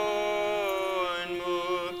μου,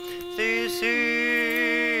 θυσία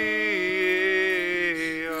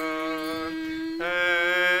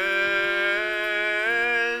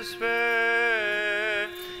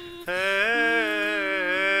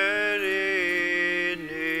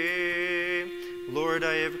Lord,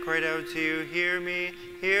 I have cried out to you, hear me,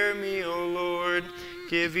 O Lord.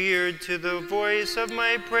 Give ear to the voice of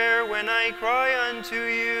my prayer when I cry unto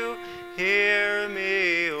you. Hear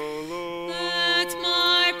me, O Lord. Let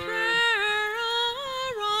my prayer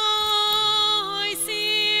arise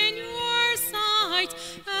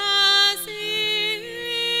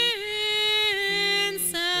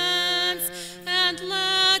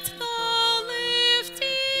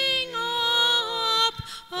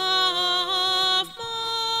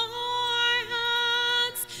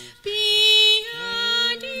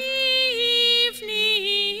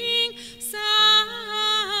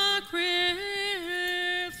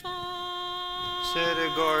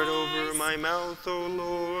guard over my mouth, O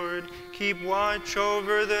Lord. Keep watch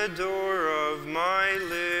over the door of my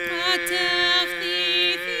lips.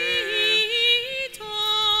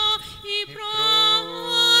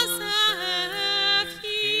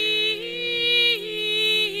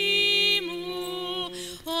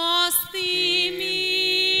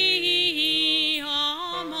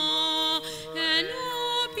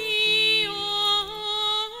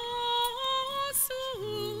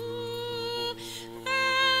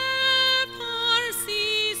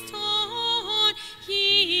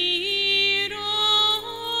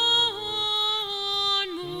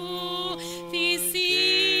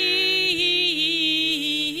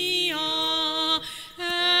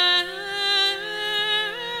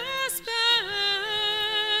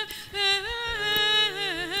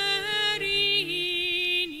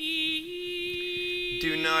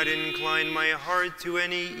 Do not incline my heart to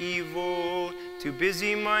any evil, to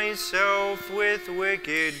busy myself with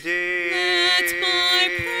wicked deeds. Let my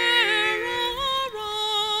prayer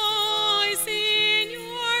arise in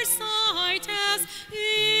your sight as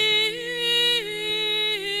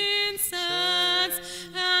incense,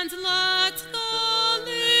 and let the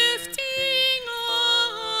lifting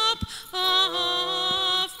up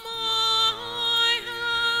of my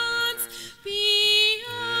hands be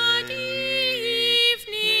an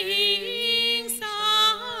evening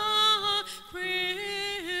sacrifice.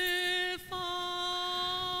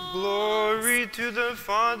 Glory to the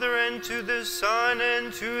Father, and to the Son,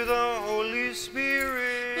 and to the Holy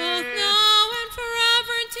Spirit. Both now and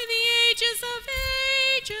forever, and to the ages of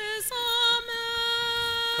ages.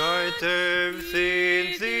 Amen. Carter e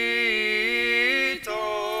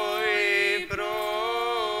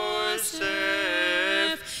prosef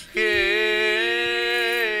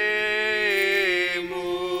gemu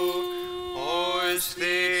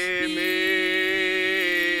oste me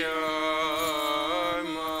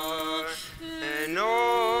amar en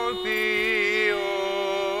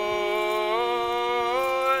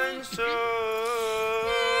opion so.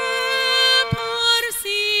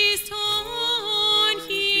 Persiston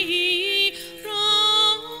hieron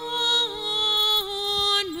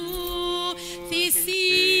mu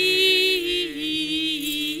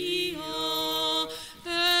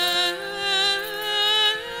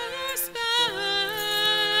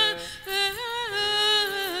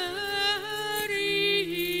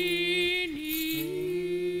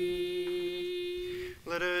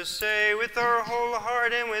Let us say with our whole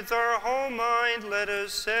heart and with our whole mind, let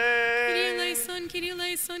us say, Kyrie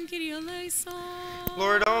eleison, Kyrie eleison.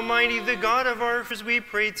 Lord Almighty, the God of our fathers, we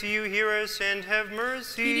pray to you, hear us and have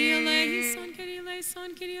mercy. Kyrie eleison, Kyrie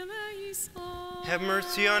eleison, Kyrie eleison. Have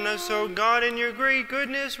mercy on us, O God, in your great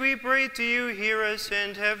goodness, we pray to you, hear us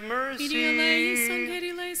and have mercy. Kyrie eleison, Kyrie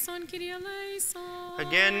eleison, Kyrie eleison.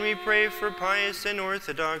 Again we pray for pious and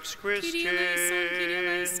orthodox Kyrie eleison, Kyrie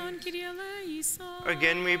Christians. eleison, Kyrie eleison.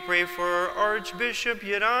 Again we pray for our Archbishop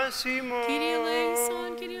Gerasimos. Kyrie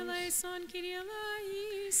eleison, Kyrie eleison, Kyrie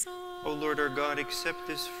eleison. O Lord our God, accept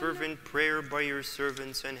this fervent prayer by your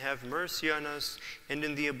servants and have mercy on us, and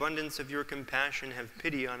in the abundance of your compassion have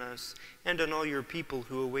pity on us and on all your people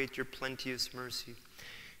who await your plenteous mercy.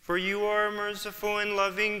 For you are a merciful and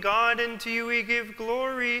loving God, and to you we give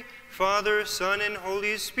glory, Father, Son, and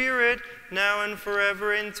Holy Spirit, now and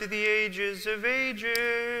forever, and to the ages of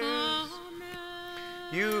ages. Amen.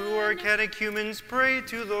 You who are catechumens, pray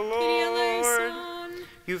to the Kyrie Lord. eleison,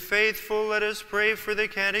 You faithful, let us pray for the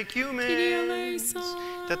Kyrie catechumens, eleison.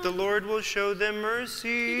 that the Lord will show them Kyrie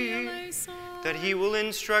mercy, eleison. that he will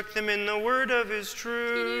instruct them in the word of his Kyrie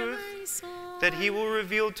truth, eleison. that he will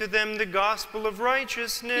reveal to them the gospel of Kyrie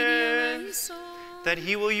righteousness, eleison. that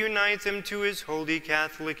he will unite them to his holy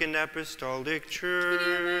Catholic and Apostolic Kyrie Church.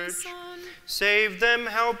 eleison. Save them,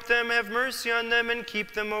 help them, have mercy on them, and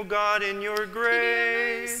keep them, O God, in your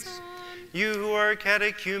grace. eleison. You who are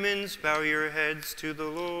catechumens, bow your heads to the To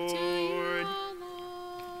you, Lord. O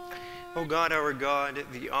Lord. O God, our God,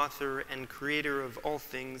 the author and creator of all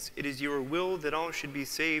things, it is your will that all should be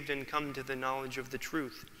saved and come to the knowledge of the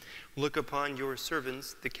truth. Look upon your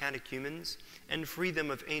servants, the catechumens, and free them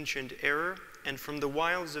of ancient error and from the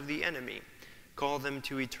wiles of the enemy. Call them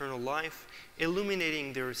to eternal life,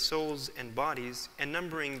 illuminating their souls and bodies, and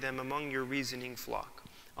numbering them among your reasoning flock,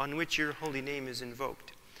 on which your holy name is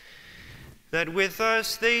invoked. That with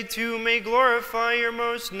us they too may glorify your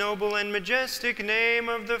most noble and majestic name,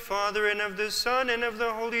 of the Father, and of the Son, and of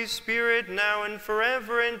the Holy Spirit, now and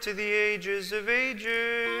forever, and to the ages of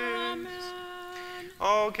ages. Amen.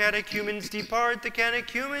 All catechumens depart, the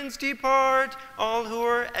catechumens depart. All who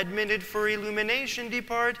are admitted for illumination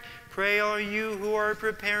depart. Pray all you who are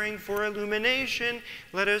preparing for illumination.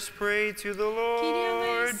 Let us pray to the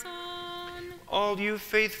Lord. All you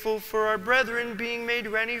faithful for our brethren being made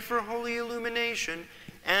ready for holy illumination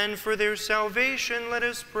and for their salvation, let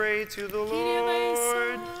us pray to the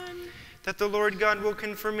Lord. That the Lord God will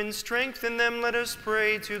confirm and strengthen them, let us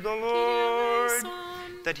pray to the Lord.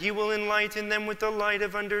 That he will enlighten them with the light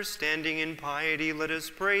of understanding and piety, let us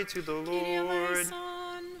pray to the Lord.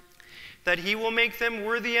 That he will make them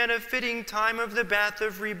worthy at a fitting time of the bath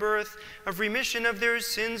of rebirth, of remission of their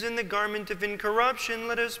sins in the garment of incorruption,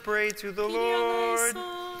 let us pray to the Lord.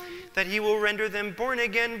 That he will render them born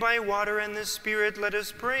again by water and the Spirit, let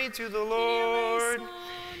us pray to the Lord.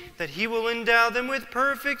 That he will endow them with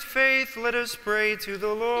perfect faith, let us pray to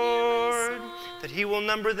the Lord. That he will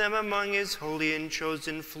number them among his holy and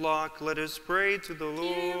chosen flock, let us pray to the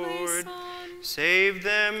Lord. Save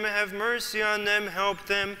them, have mercy on them, help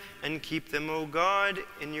them, and keep them, O God,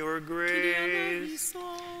 in your grace.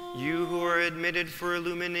 You who are admitted for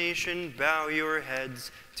illumination, bow your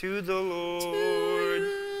heads to the Lord.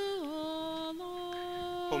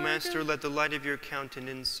 O Master, let the light of your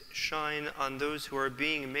countenance shine on those who are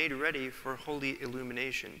being made ready for holy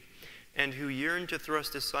illumination, and who yearn to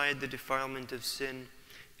thrust aside the defilement of sin.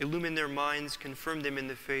 Illumine their minds, confirm them in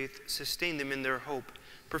the faith, sustain them in their hope,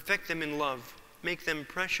 perfect them in love, make them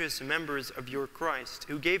precious members of your Christ,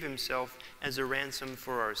 who gave himself as a ransom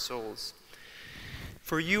for our souls.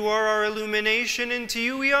 For you are our illumination, and to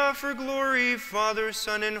you we offer glory, Father,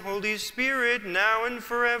 Son, and Holy Spirit, now and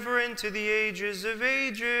forever, and to the ages of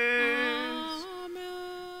ages. Amen.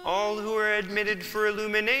 All who are admitted for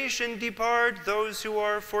illumination depart. Those who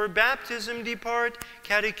are for baptism depart.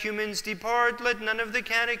 Catechumens depart. Let none of the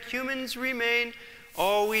catechumens remain.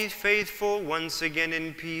 All we faithful, once again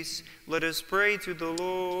in peace, let us pray to the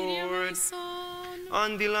Lord.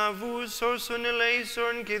 Andilavus oson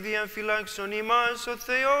eleison que diaphylaxon imas o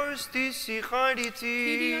theos tisi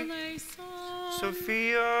chariti.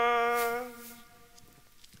 Sophia.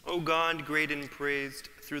 O God, great and praised,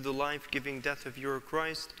 through the life-giving death of your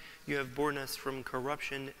Christ, you have borne us from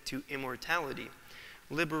corruption to immortality.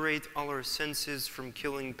 Liberate all our senses from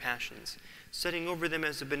killing passions, setting over them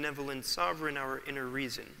as a benevolent sovereign our inner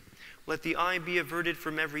reason. Let the eye be averted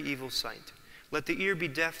from every evil sight. Let the ear be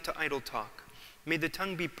deaf to idle talk. May the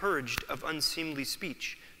tongue be purged of unseemly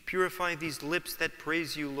speech. Purify these lips that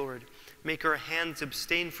praise you, Lord. Make our hands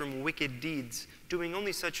abstain from wicked deeds, doing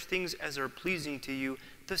only such things as are pleasing to you,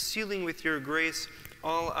 thus sealing with your grace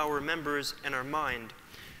all our members and our mind.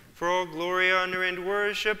 For all glory, honor, and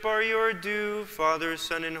worship are your due, Father,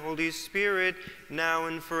 Son, and Holy Spirit, now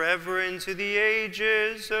and forever, and to the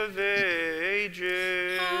ages of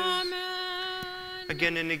ages. Amen.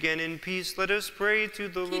 Again and again in peace, let us pray to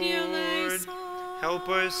the Lord. Help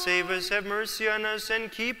us, save us, have mercy on us,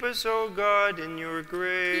 and keep us, O God, in your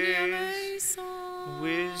grace.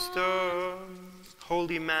 Wisdom.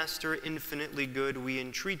 Holy Master, infinitely good, we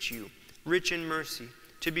entreat you, rich in mercy,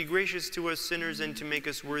 to be gracious to us sinners and to make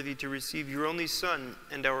us worthy to receive your only Son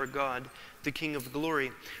and our God, the King of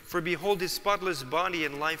glory. For behold, his spotless body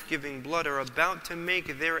and life-giving blood are about to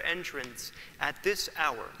make their entrance at this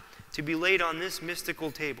hour, to be laid on this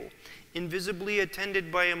mystical table, invisibly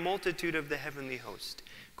attended by a multitude of the heavenly host.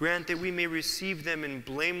 Grant that we may receive them in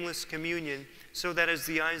blameless communion, so that as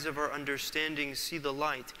the eyes of our understanding see the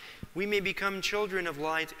light, we may become children of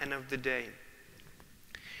light and of the day.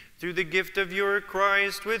 Through the gift of your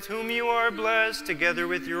Christ, with whom you are blessed, together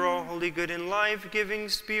with your all-holy, good, and life-giving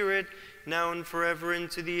Spirit, now and forever,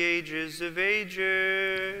 into the ages of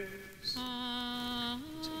ages. Amen.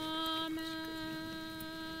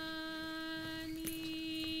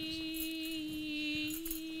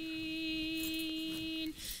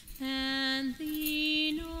 And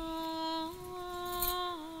the nomis.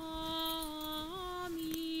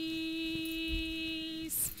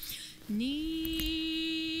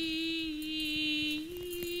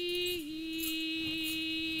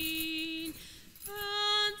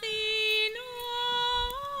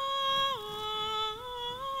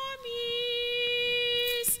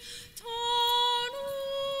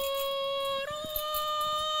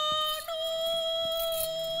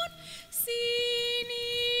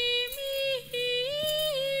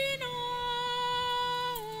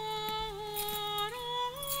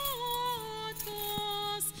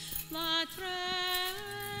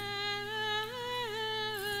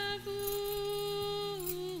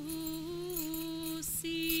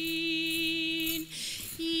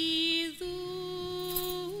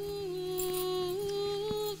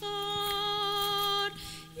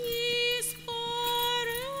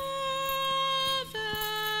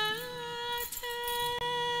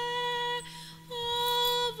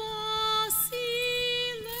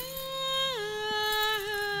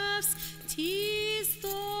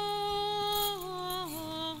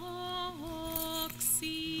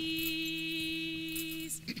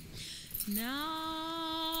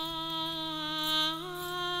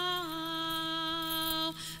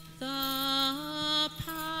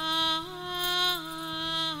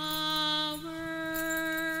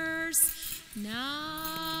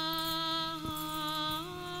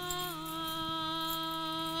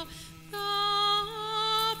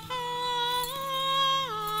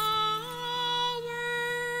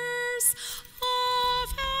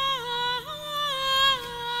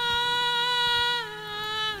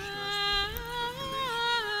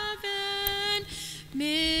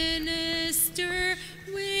 Minister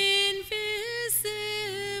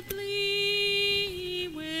invisibly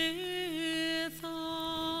with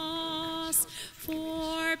us,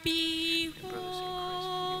 for behold,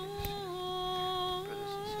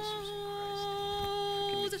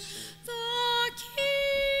 the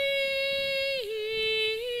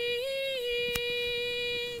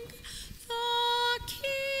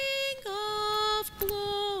King of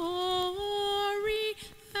glory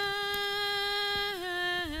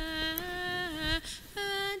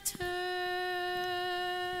enters.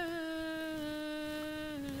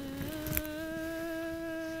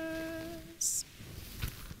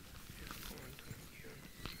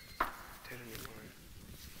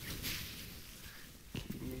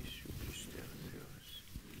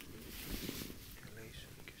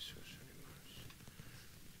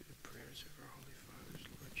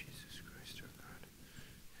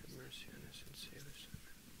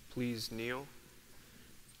 Please kneel.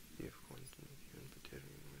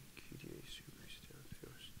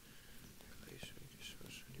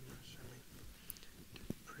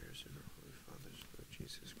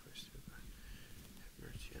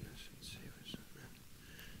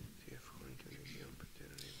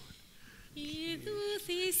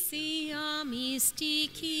 Iduthisia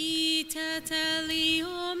mystiki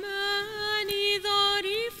teteliomani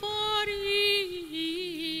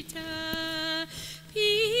doriforite,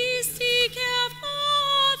 pistique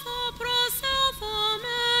fatha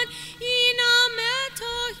proselthomen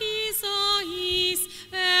inameto hisois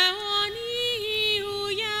eoni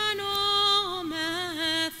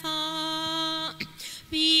ugenometha.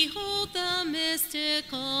 Behold the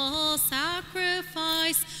mystical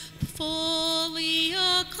sacrifice, fully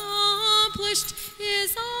accomplished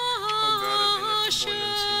is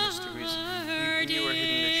ushered in. You are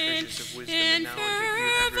hidden the treasures of wisdom in and knowledge. If you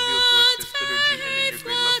have revealed to us this liturgy and in your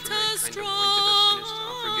great love for mankind, appointed us sinners to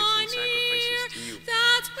offer gifts and sacrifices to you.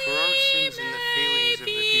 that For our sins and the failings of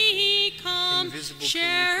the people, become invisible can you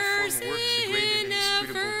sharers perform works so great and in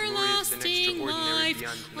inscrutable, glorious and everlasting extraordinary life.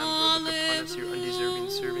 beyond number. Look upon us, your undeserving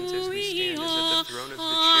servants, as we stand as at the throne of the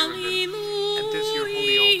cherubim. At this your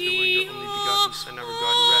holy altar, where your only begotten Son, our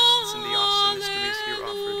God, rests in the awesome mysteries here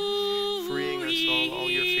offered, freeing us all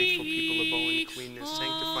your faithful people of all uncleanness.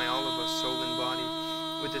 Sanctify all of us, soul and body,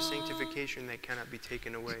 with a sanctification that cannot be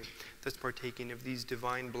taken away, thus partaking of these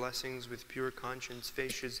divine blessings with pure conscience,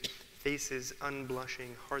 faces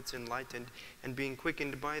unblushing, hearts enlightened, and being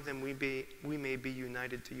quickened by them, we may be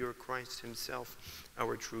united to your Christ himself,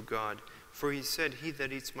 our true God. For he said, "He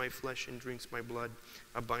that eats my flesh and drinks my blood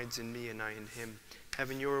abides in me, and I in him."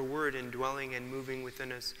 Having your word indwelling and moving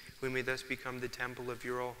within us, we may thus become the temple of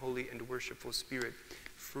your all-holy and worshipful Spirit,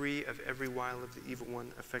 free of every wile of the evil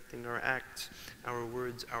one affecting our acts, our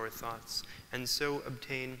words, our thoughts, and so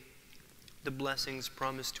obtain the blessings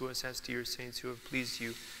promised to us as to your saints who have pleased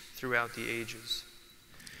you throughout the ages.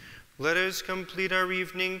 Let us complete our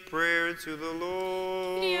evening prayer to the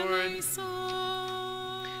Lord.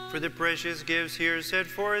 For the precious gifts here set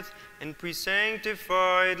forth and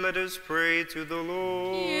presanctified, let us pray to the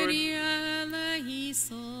Lord.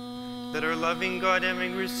 That our loving God,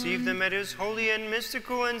 having received them at his holy and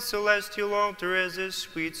mystical and celestial altar as a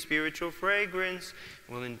sweet spiritual fragrance,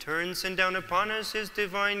 will in turn send down upon us his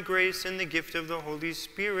divine grace and the gift of the Holy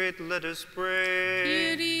Spirit. Let us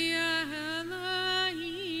pray.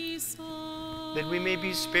 That we may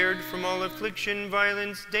be spared from all affliction,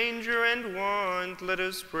 violence, danger, and want, let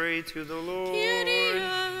us pray to the Lord.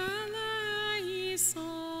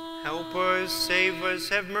 Help us, save us,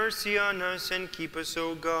 have mercy on us, and keep us,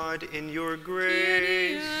 O God, in your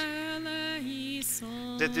grace.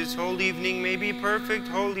 That this whole evening may be perfect,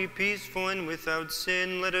 holy, peaceful, and without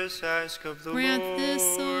sin, let us ask of the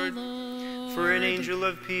Lord. For an angel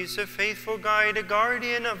of peace, a faithful guide, a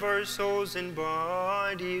guardian of our souls and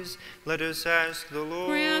bodies, let us ask the Lord.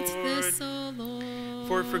 Grant this, O Lord.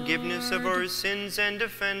 For forgiveness of our sins and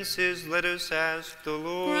offenses, let us ask the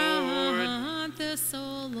Lord. Grant this,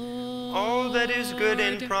 O Lord. All that is good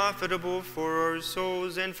and profitable for our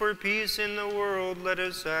souls and for peace in the world, let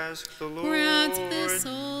us ask the Lord. Grant this,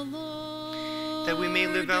 O Lord. That we may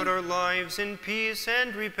live out our lives in peace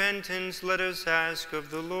and repentance, let us ask of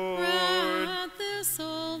the Lord. Grant this,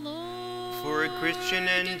 O Lord. For a Christian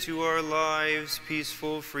end to our lives,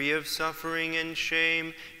 peaceful, free of suffering and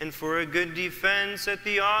shame, and for a good defense at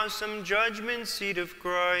the awesome judgment seat of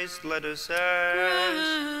Christ, let us ask.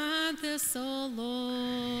 Grant this, O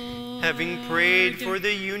Lord. Having prayed for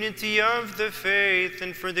the unity of the faith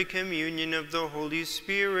and for the communion of the Holy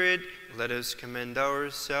Spirit, let us commend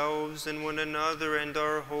ourselves and one another and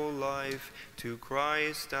our whole life to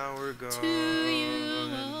Christ our God. To you,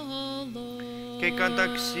 O Lord. que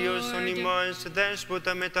cataxios onimas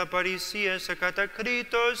despota metaparisias a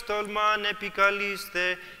catakritos tolman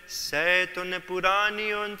epicaliste seton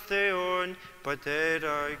epuranion theon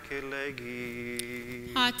patera que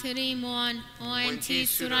legi. Paterimon oenti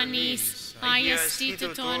suranis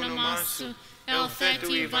aiestito tonomasu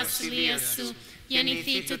elfetu vasiliasu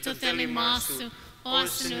yenithito tothelimasu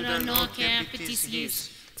osnuranoke apetis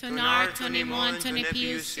tonar tonimon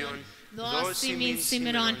tonepiusion dosimin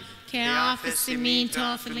simeron que afesimin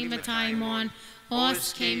tofelimatymon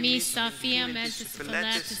os que mis afiam entis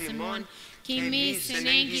philetissimon que mis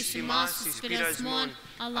enengisimas spirasmon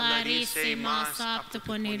alarise mas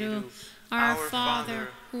aptoponiru. Our Father,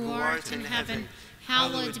 who art in heaven,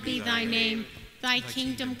 hallowed be thy name. Thy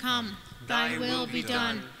kingdom come, thy will be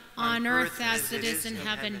done, on earth as it is in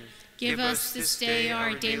heaven. Give us this day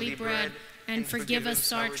our daily bread, and forgive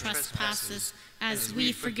us our trespasses, as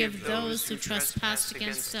we forgive those who trespass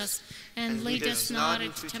against us. And lead us not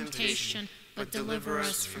into temptation, but deliver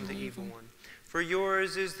us from the evil one. For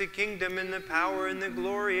yours is the kingdom and the power and the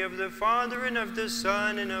glory of the Father and of the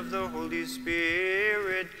Son and of the Holy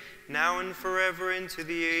Spirit, now and forever into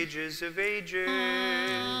the ages of ages.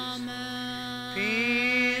 Amen.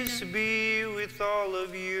 Peace be with all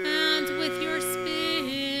of you. And with your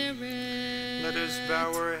spirit. Let us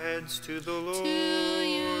bow our heads to the Lord. To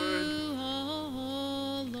you,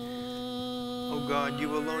 O Lord. O God,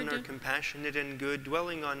 you alone are compassionate and good,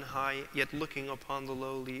 dwelling on high, yet looking upon the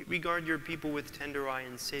lowly. Regard your people with tender eye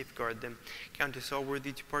and safeguard them. Count us all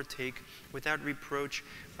worthy to partake, without reproach,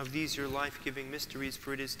 of these your life-giving mysteries,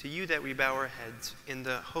 for it is to you that we bow our heads, in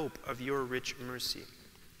the hope of your rich mercy.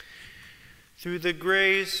 Through the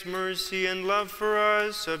grace, mercy, and love for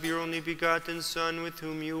us of your only begotten Son, with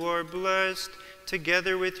whom you are blessed,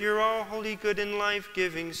 together with your all-holy, good, and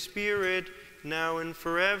life-giving Spirit, now and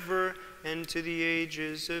forever, and to the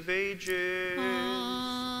ages of ages.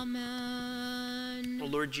 Amen. O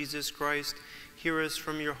Lord Jesus Christ, hear us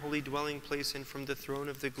from your holy dwelling place and from the throne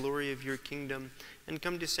of the glory of your kingdom, and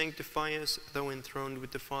come to sanctify us, though enthroned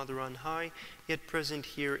with the Father on high, yet present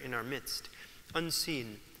here in our midst.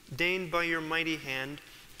 Unseen, deign by your mighty hand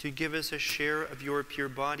to give us a share of your pure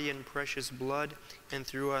body and precious blood, and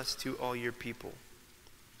through us to all your people.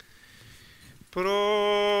 Proscomen,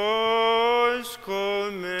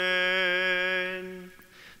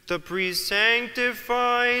 the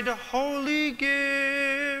presanctified holy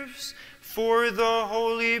gifts for the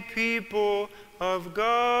holy people of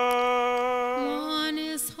God. One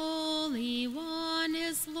is holy, one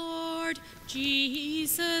is Lord,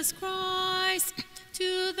 Jesus Christ,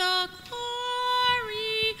 to the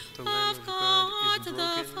glory of God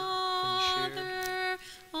the Father.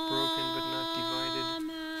 Broken but not divided,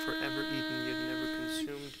 forever eaten yet never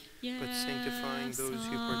consumed, but sanctifying those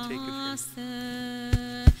who partake of him.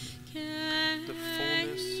 The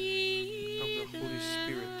fullness of the Holy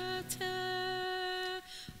Spirit.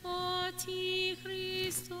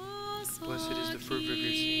 Blessed is the fervor of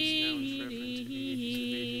your saints, now and forever, into the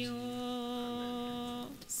ages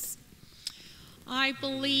of ages. I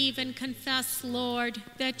believe and confess, Lord,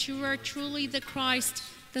 that you are truly the Christ,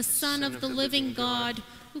 the Son of the living God,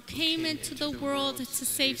 who came into the world to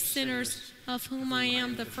save sinners, of whom I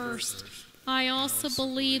am the first. I also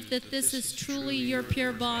believe that this is truly your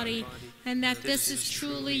pure body, and that this is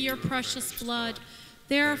truly your precious blood.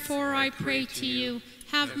 Therefore I pray to you,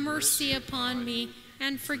 have mercy upon me,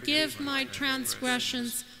 and forgive my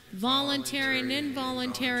transgressions, voluntary and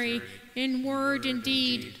involuntary, in word and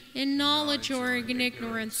deed, in knowledge or in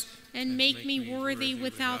ignorance, and make me worthy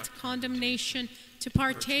without condemnation to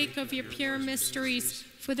partake of your pure mysteries,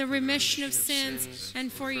 for the remission of sins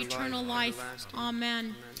and for eternal life.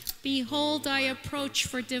 Amen. Behold, I approach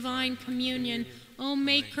for divine communion. O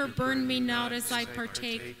Maker, burn me not as I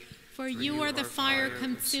partake. For you are the fire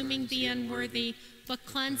consuming the unworthy, but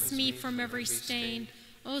cleanse me from every stain.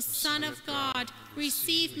 O Son of God,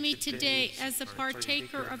 receive me today as a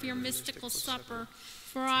partaker of your mystical supper.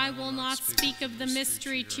 For I will not speak of the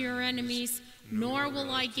mystery to your enemies, nor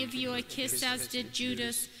will I give you a kiss as did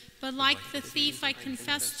Judas. But like the thief I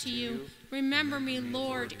confess to you, remember me,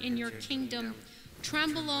 Lord, in your kingdom.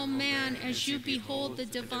 Tremble, O man, as you behold the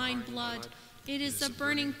divine blood. It is a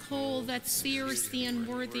burning coal that sears the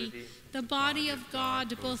unworthy. The body of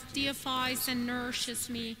God both deifies and nourishes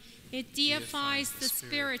me. It deifies the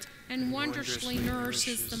spirit and wondrously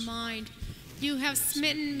nourishes the mind. You have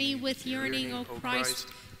smitten me with yearning, O Christ,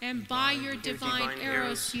 and by your divine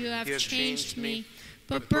arrows you have changed me.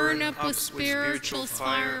 But burn up with spiritual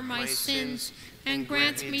fire my sins, and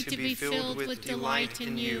grant me to be filled with delight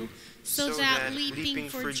in you, so that, leaping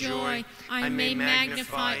for joy, I may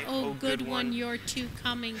magnify, O good one, your two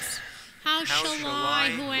comings. How shall I,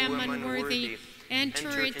 who am unworthy,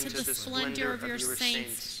 enter into the splendor of your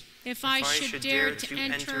saints? If I should dare to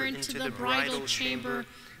enter into the bridal chamber,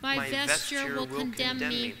 my vesture will condemn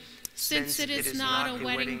me, since it is not a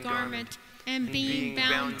wedding garment, and being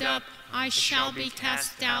bound up, I shall be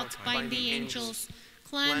cast out by the angels.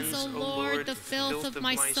 Cleanse, O Lord, the filth of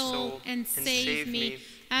my soul, and save me,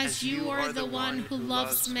 as you are the one who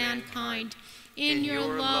loves mankind. In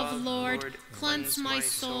your love, Lord, cleanse my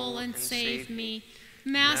soul and save me.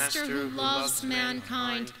 Master who loves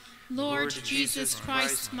mankind, Lord Jesus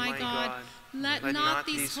Christ, my God, let not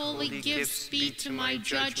these holy gifts be to my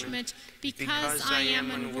judgment, because I am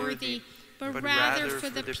unworthy, but rather for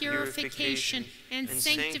the purification and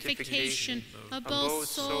sanctification of both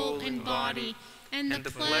soul and body, and the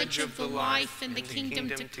pledge of the life and the kingdom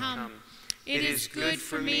to come. It is good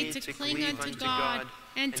for me to cling unto God,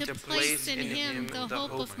 and to place in him the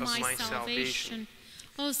hope of my salvation.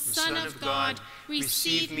 O Son of God,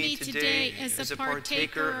 receive me today as a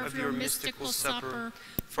partaker of your mystical supper,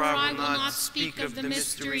 for I will not speak of the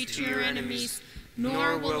mystery to your enemies,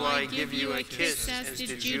 nor will I give you a kiss as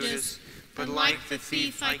did Judas, but like the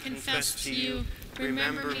thief I confess to you,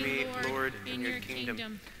 remember me, Lord, in your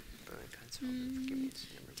kingdom.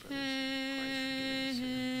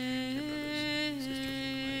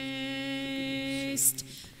 Taste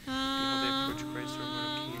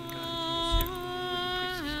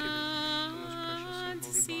and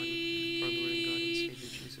see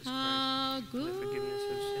how good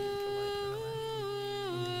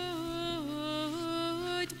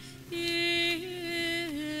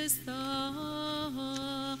is the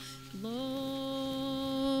Lord.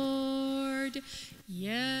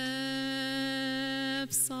 Yepsaste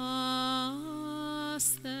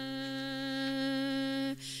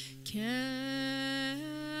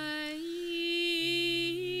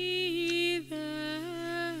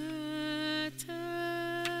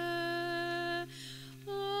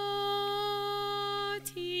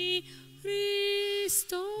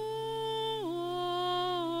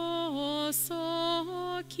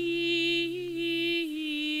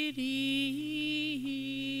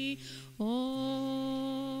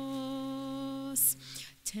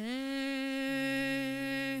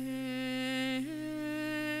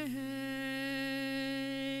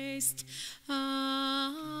taste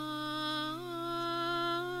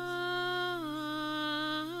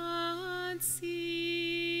and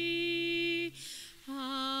see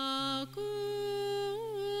how good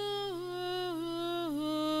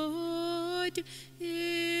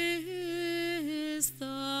is the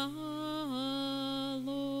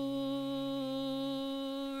Lord.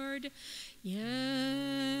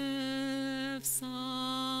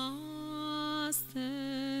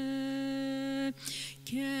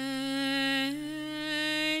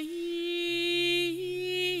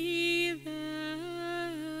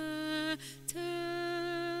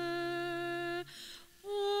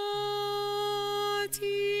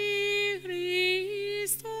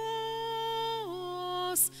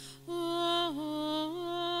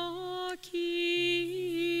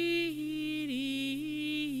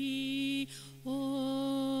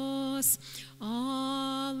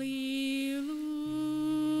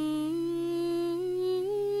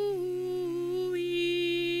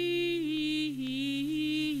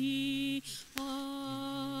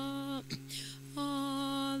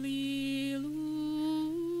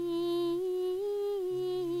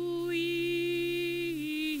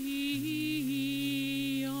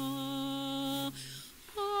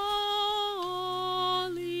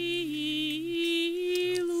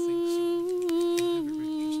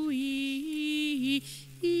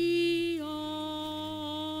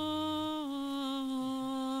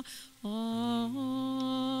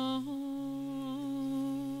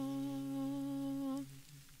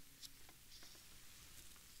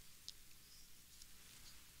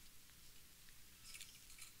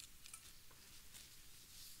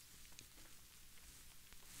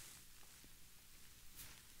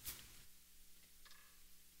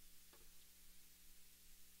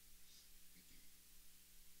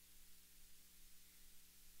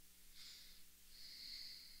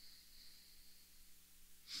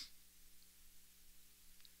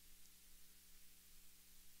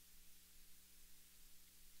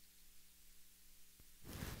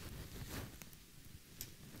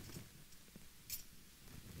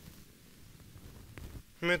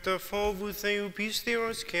 Μεταφόβου Θεού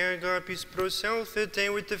πίστεως και αγάπης προσέλθετε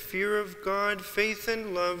with the fear of God, faith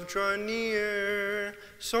and love draw near.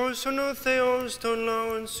 Σώσον ο Θεός των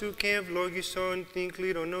λαών σου και ευλόγησον την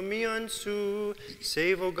κληρονομίαν σου.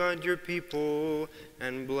 Save, O God, your people,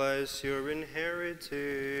 and bless your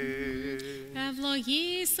inheritance.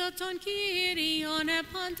 Ευλογήσατον Κύριον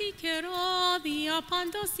επαντικερόδια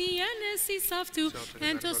πάντως η ένεσης αυτού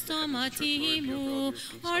εν το στόματι μου.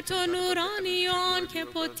 Αρτον ουράνιον και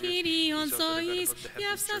ποτήριον ζωής,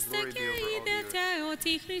 γεύσαστε και είδετε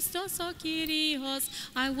ότι Χριστός ο Κύριος.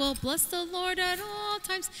 I will bless the Lord at all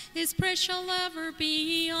times, His praise shall ever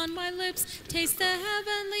be on my lips. Taste the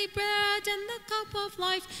heavenly bread and the cup of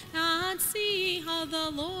life, and see how the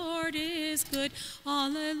Lord is good.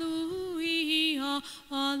 Alleluia,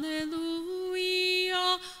 alleluia,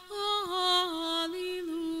 alleluia.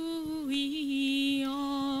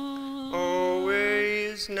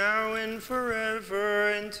 Always, now and forever,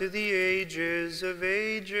 and to the ages of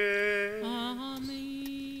ages. Amen.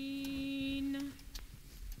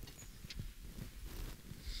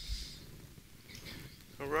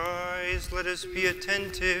 Arise, let us be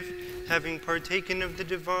attentive, having partaken of the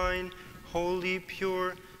divine, holy, pure,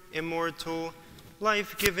 immortal,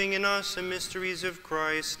 life-giving in us the mysteries of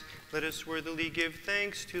Christ. Let us worthily give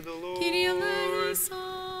thanks to the Lord. Kyrie eleison.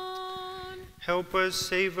 Help us,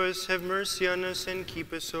 save us, have mercy on us, and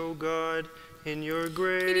keep us, O God, in your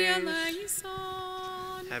Kyrie grace.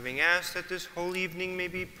 eleison. Having asked that this whole evening may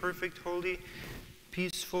be perfect, holy,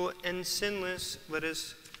 peaceful, and sinless, let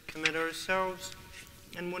us commit ourselves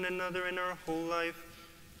and one another in our whole life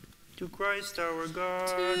to Christ our God.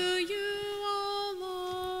 To you, O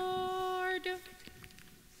Lord.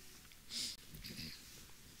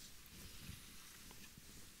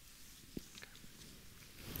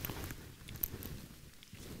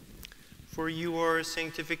 For you are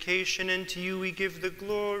sanctification, and to you we give the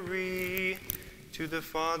glory, to the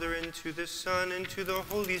Father, and to the Son, and to the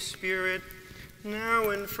Holy Spirit, now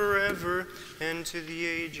and forever, and to the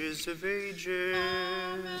ages of ages.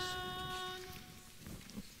 Amen.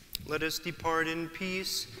 Let us depart in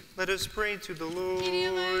peace. Let us pray to the Kyrie Lord.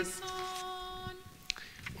 eleison.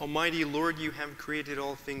 Almighty Lord, you have created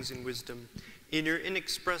all things in wisdom. In your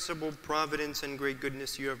inexpressible providence and great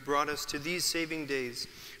goodness, you have brought us to these saving days,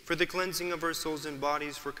 for the cleansing of our souls and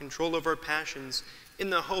bodies, for control of our passions, in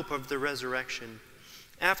the hope of the resurrection.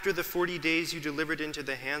 After the 40 days you delivered into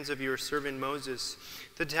the hands of your servant Moses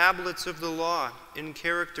the tablets of the law in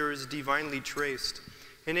characters divinely traced.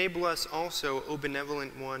 Enable us also, O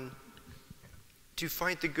benevolent one, to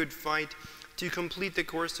fight the good fight, to complete the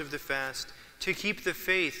course of the fast, to keep the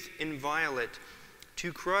faith inviolate,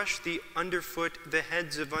 to crush underfoot the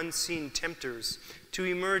heads of unseen tempters, to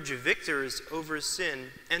emerge victors over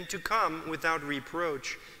sin, and to come without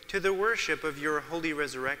reproach to the worship of your holy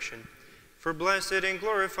resurrection. For blessed and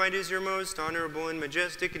glorified is your most honorable and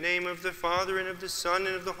majestic name, of the Father, and of the Son,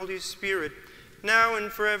 and of the Holy Spirit, now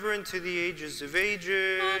and forever, and to the ages of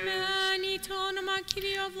ages. Amen.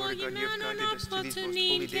 Lord God, you have guided us to these most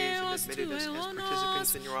holy days and admitted us as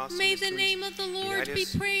participants in your awesome May the mysteries. name of the Lord be Unite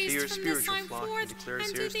us to praised your from this spiritual time flock and forth declare us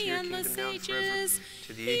and to heirs to the your endless kingdom now and forever, ages.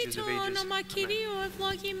 to the ages of ages. Itono makirio Amen.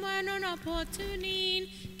 ευλογημένον αποτουνήν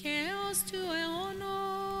και ως του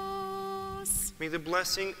αιώνος. May the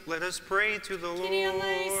blessing, let us pray to the Kyrie Lord.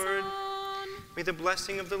 eleison. May the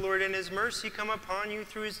blessing of the Lord and his mercy come upon you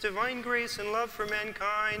through his divine grace and love for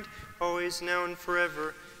mankind, always, now, and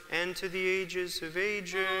forever, and to the ages of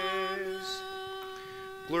ages. Amen.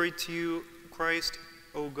 Glory to you, Christ,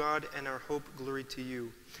 O God, and our hope, glory to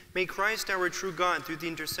you. May Christ, our true God, through the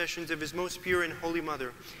intercessions of his most pure and holy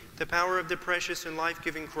mother, the power of the precious and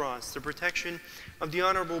life-giving cross, the protection of the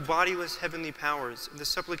honorable bodiless heavenly powers, the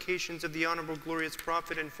supplications of the honorable glorious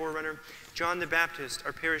prophet and forerunner, John the Baptist,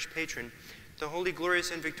 our parish patron, the holy,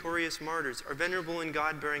 glorious, and victorious martyrs, our venerable and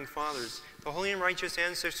God-bearing fathers, the holy and righteous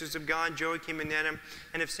ancestors of God, Joachim and Anna,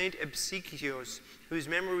 and of Saint Epsichios, whose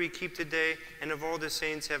memory we keep today, and of all the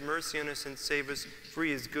saints, have mercy on us and save us, for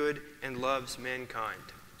he is good and loves mankind.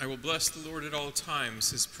 I will bless the Lord at all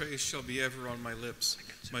times. His praise shall be ever on my lips.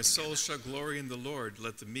 My soul shall glory in the Lord.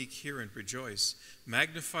 Let the meek hear and rejoice.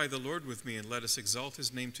 Magnify the Lord with me, and let us exalt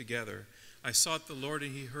his name together. I sought the Lord,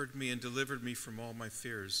 and he heard me and delivered me from all my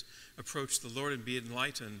fears. Approach the Lord and be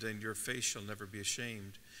enlightened, and your face shall never be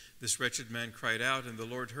ashamed. This wretched man cried out, and the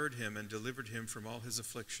Lord heard him and delivered him from all his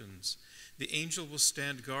afflictions. The angel will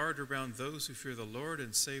stand guard around those who fear the Lord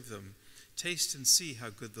and save them. Taste and see how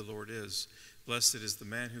good the Lord is. Blessed is the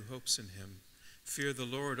man who hopes in him. Fear the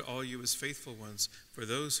Lord, all you his faithful ones, for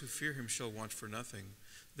those who fear him shall want for nothing.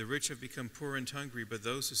 The rich have become poor and hungry, but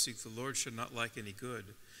those who seek the Lord shall not lack any good.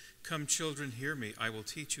 Come, children, hear me. I will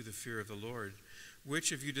teach you the fear of the Lord.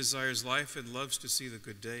 Which of you desires life and loves to see the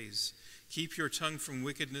good days? Keep your tongue from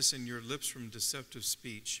wickedness and your lips from deceptive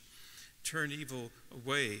speech. Turn evil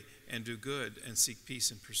away and do good, and seek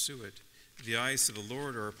peace and pursue it. The eyes of the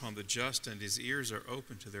Lord are upon the just, and his ears are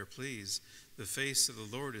open to their pleas. The face of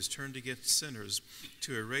the Lord is turned against sinners,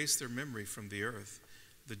 to erase their memory from the earth.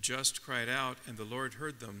 The just cried out, and the Lord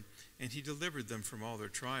heard them, and he delivered them from all their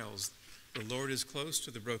trials. The Lord is close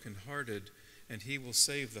to the brokenhearted, and he will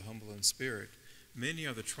save the humble in spirit. Many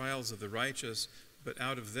are the trials of the righteous, but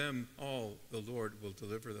out of them all the Lord will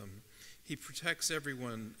deliver them. He protects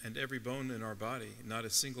everyone and every bone in our body. Not a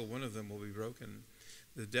single one of them will be broken.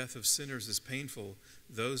 The death of sinners is painful.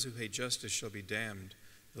 Those who hate justice shall be damned.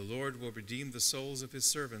 The Lord will redeem the souls of his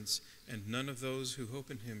servants, and none of those who hope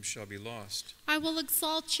in him shall be lost. I will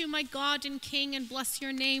exalt you, my God and King, and bless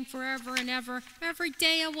your name forever and ever. Every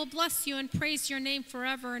day I will bless you and praise your name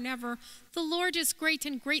forever and ever. The Lord is great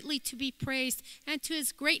and greatly to be praised, and to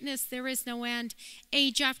his greatness there is no end.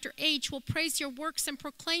 Age after age will praise your works and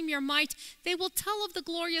proclaim your might. They will tell of the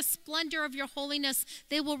glorious splendor of your holiness.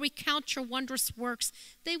 They will recount your wondrous works.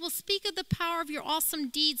 They will speak of the power of your awesome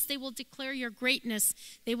deeds. They will declare your greatness.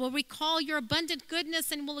 They will recall your abundant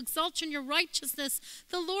goodness and will exalt in your righteousness.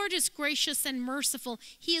 The Lord is gracious and merciful.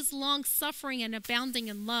 He is long-suffering and abounding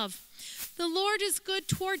in love. The Lord is good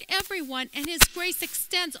toward everyone, and his grace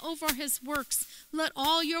extends over his works. Let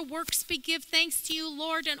all your works give thanks to you,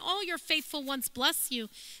 Lord, and all your faithful ones bless you.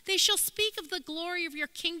 They shall speak of the glory of your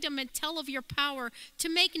kingdom and tell of your power, to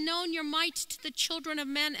make known your might to the children of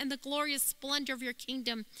men and the glorious splendor of your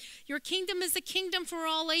kingdom. Your kingdom is a kingdom for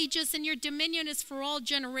all ages, and your dominion is for all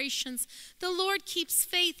generations. The Lord keeps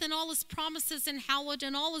faith in all his promises and hallowed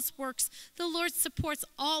in all his works. The Lord supports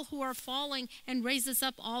all who are falling and raises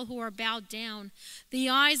up all who are bowed down. The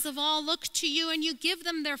eyes of all look to you, and you give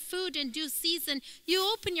them their food in due season. You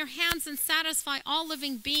open your hands and satisfy all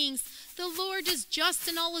living beings. The Lord is just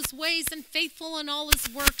in all his ways and faithful in all his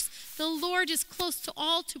works. The Lord is close to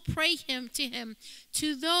all to pray to him,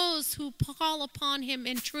 to those who call upon him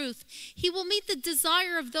in truth. He will meet the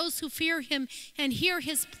desire of those who fear him and hear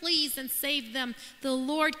his pleas and save them. The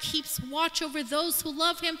Lord keeps watch over those who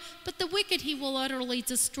love him, but the wicked he will utterly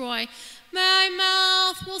destroy. My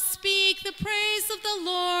mouth will speak the praise of the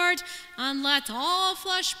Lord, and let all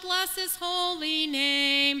flesh bless his holy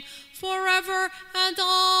name forever and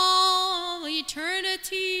all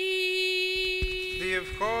eternity.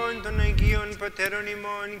 Διευχών των Αγίων Πατέρων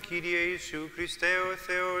ημών, Kyrie Ιησού Χριστέ ο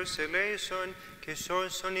Θεός ελέησον και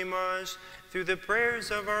σώσον ημάς, through the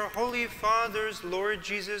prayers of our holy fathers, Lord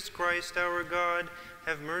Jesus Christ our God,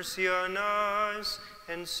 have mercy on us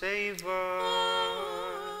and save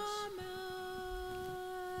us.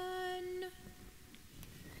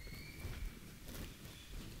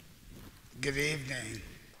 Good evening.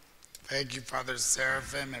 Thank you, Father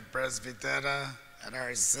Seraphim and Presbytera and our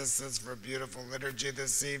assistants for beautiful liturgy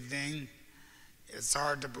this evening. It's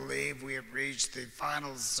hard to believe we have reached the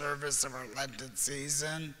final service of our Lenten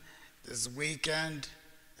season this weekend.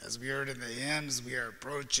 As we heard in the hymns, we are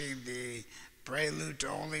approaching the prelude to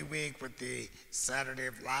Holy Week with the Saturday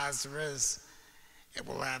of Lazarus. It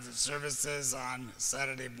will have the services on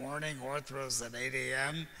Saturday morning, Orthros at 8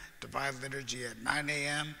 a.m., Divine Liturgy at 9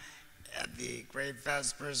 a.m., and the Great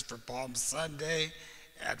Vespers for Palm Sunday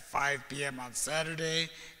at 5 p.m. on Saturday,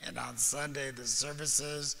 and on Sunday the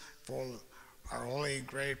services for our Holy and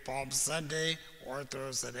Great Palm Sunday,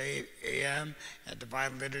 Orthros at 8 a.m. and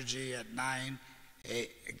Divine Liturgy at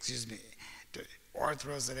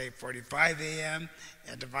Orthros at 8:45 a.m.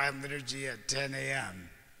 and Divine Liturgy at 10 a.m.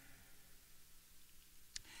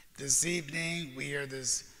 This evening we hear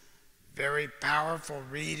this very powerful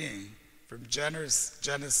reading from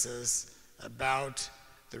Genesis about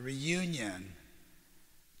the reunion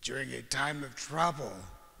during a time of trouble,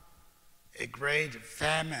 a great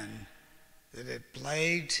famine that had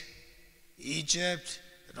plagued Egypt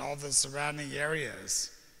and all the surrounding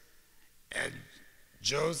areas. And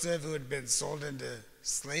Joseph, who had been sold into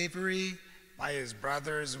slavery by his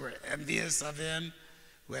brothers who were envious of him,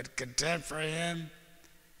 who had contempt for him,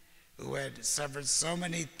 who had suffered so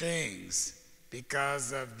many things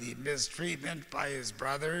because of the mistreatment by his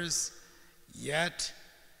brothers, yet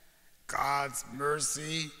God's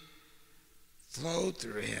mercy flowed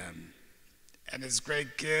through him, and his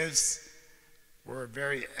great gifts were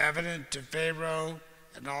very evident to Pharaoh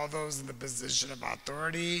and all those in the position of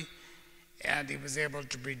authority, and he was able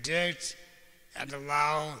to predict and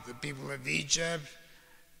allow the people of Egypt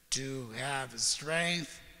to have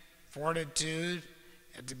strength, fortitude,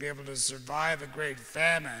 and to be able to survive a great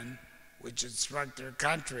famine which had struck their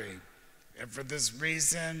country. And for this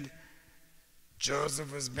reason,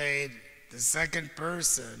 Joseph was made the second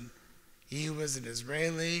person. He who was an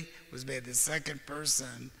Israeli was made the second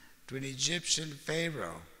person to an Egyptian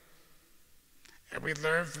Pharaoh. And we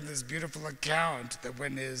learn from this beautiful account that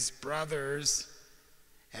when his brothers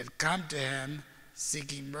had come to him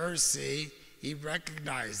seeking mercy, he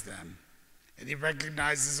recognized them. And he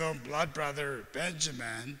recognized his own blood brother,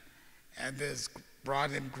 Benjamin, and this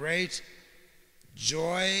brought him great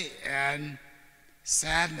joy and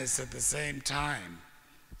sadness at the same time.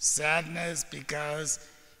 Sadness because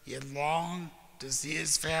he had longed to see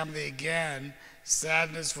his family again,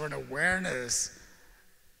 sadness for an awareness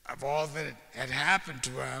of all that had happened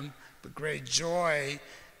to him, but great joy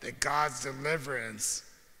that God's deliverance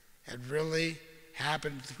had really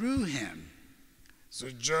happened through him. So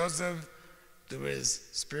Joseph, through his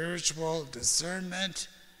spiritual discernment,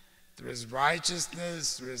 through his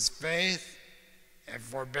righteousness, through his faith and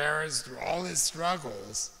forbearance, through all his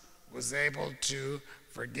struggles, was able to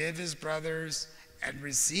forgive his brothers and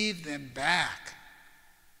receive them back.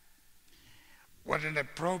 What an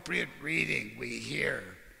appropriate reading we hear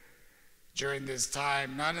during this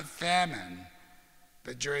time, not of famine,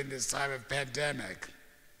 but during this time of pandemic.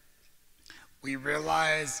 We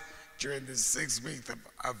realize during the 6th week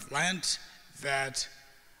of Lent that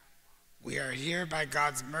we are here by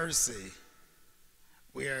God's mercy.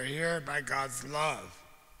 We are here by God's love.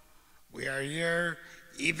 We are here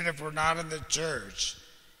even if we're not in the church,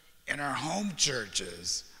 in our home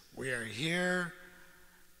churches. We are here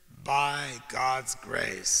by God's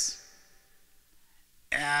grace.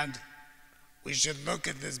 And we should look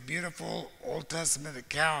at this beautiful Old Testament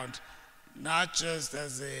account not just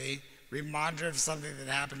as a reminder of something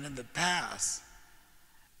that happened in the past,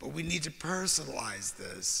 but we need to personalize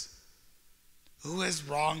this. Who has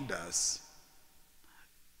wronged us?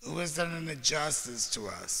 Who has done an injustice to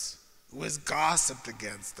us? Who has gossiped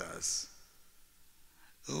against us?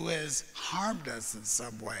 Who has harmed us in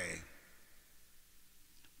some way?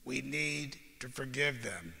 We need to forgive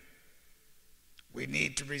them. We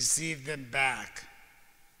need to receive them back.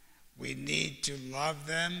 We need to love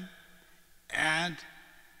them and,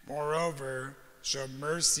 moreover, show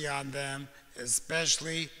mercy on them,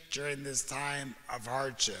 especially during this time of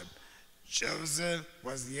hardship. Joseph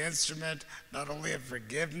was the instrument not only of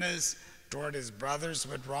forgiveness toward his brothers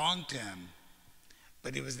who had wronged him,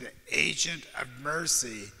 but he was the agent of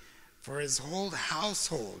mercy for his whole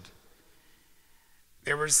household.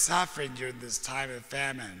 They were suffering during this time of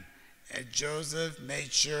famine, and Joseph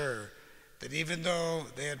made sure that even though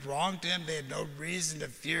they had wronged him, they had no reason to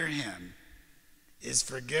fear him. His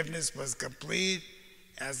forgiveness was complete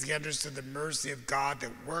as he understood the mercy of God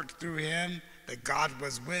that worked through him, that God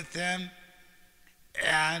was with him,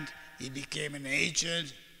 and he became an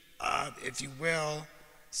agent of, if you will,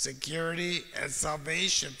 security and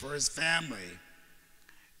salvation for his family.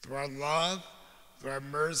 Through our love, through our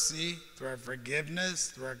mercy, through our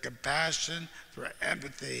forgiveness, through our compassion, through our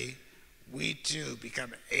empathy, we too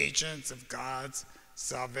become agents of God's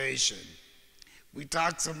salvation. We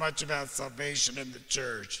talk so much about salvation in the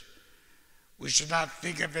church. We should not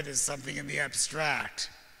think of it as something in the abstract,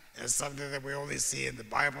 as something that we only see in the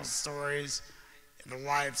Bible stories, in the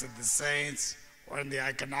lives of the saints, or in the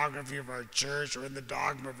iconography of our church, or in the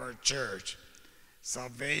dogma of our church.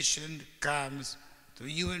 Salvation comes through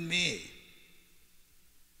you and me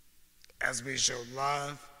as we show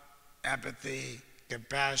love, empathy,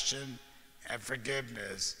 compassion, and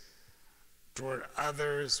forgiveness toward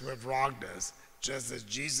others who have wronged us, just as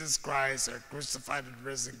Jesus Christ, our crucified and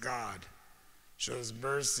risen God, shows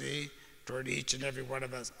mercy toward each and every one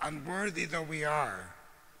of us, unworthy though we are,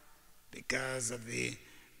 because of the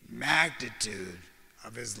magnitude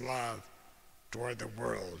of his love toward the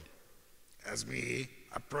world. As we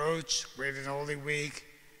approach Great and Holy Week,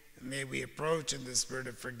 may we approach in the spirit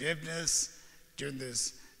of forgiveness during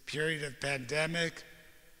this period of pandemic.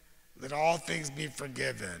 Let all things be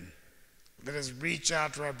forgiven. Let us reach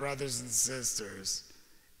out to our brothers and sisters,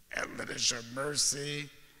 and let us show mercy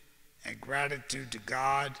and gratitude to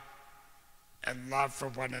God and love for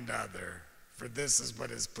one another, for this is what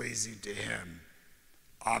is pleasing to him.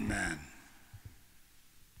 Amen.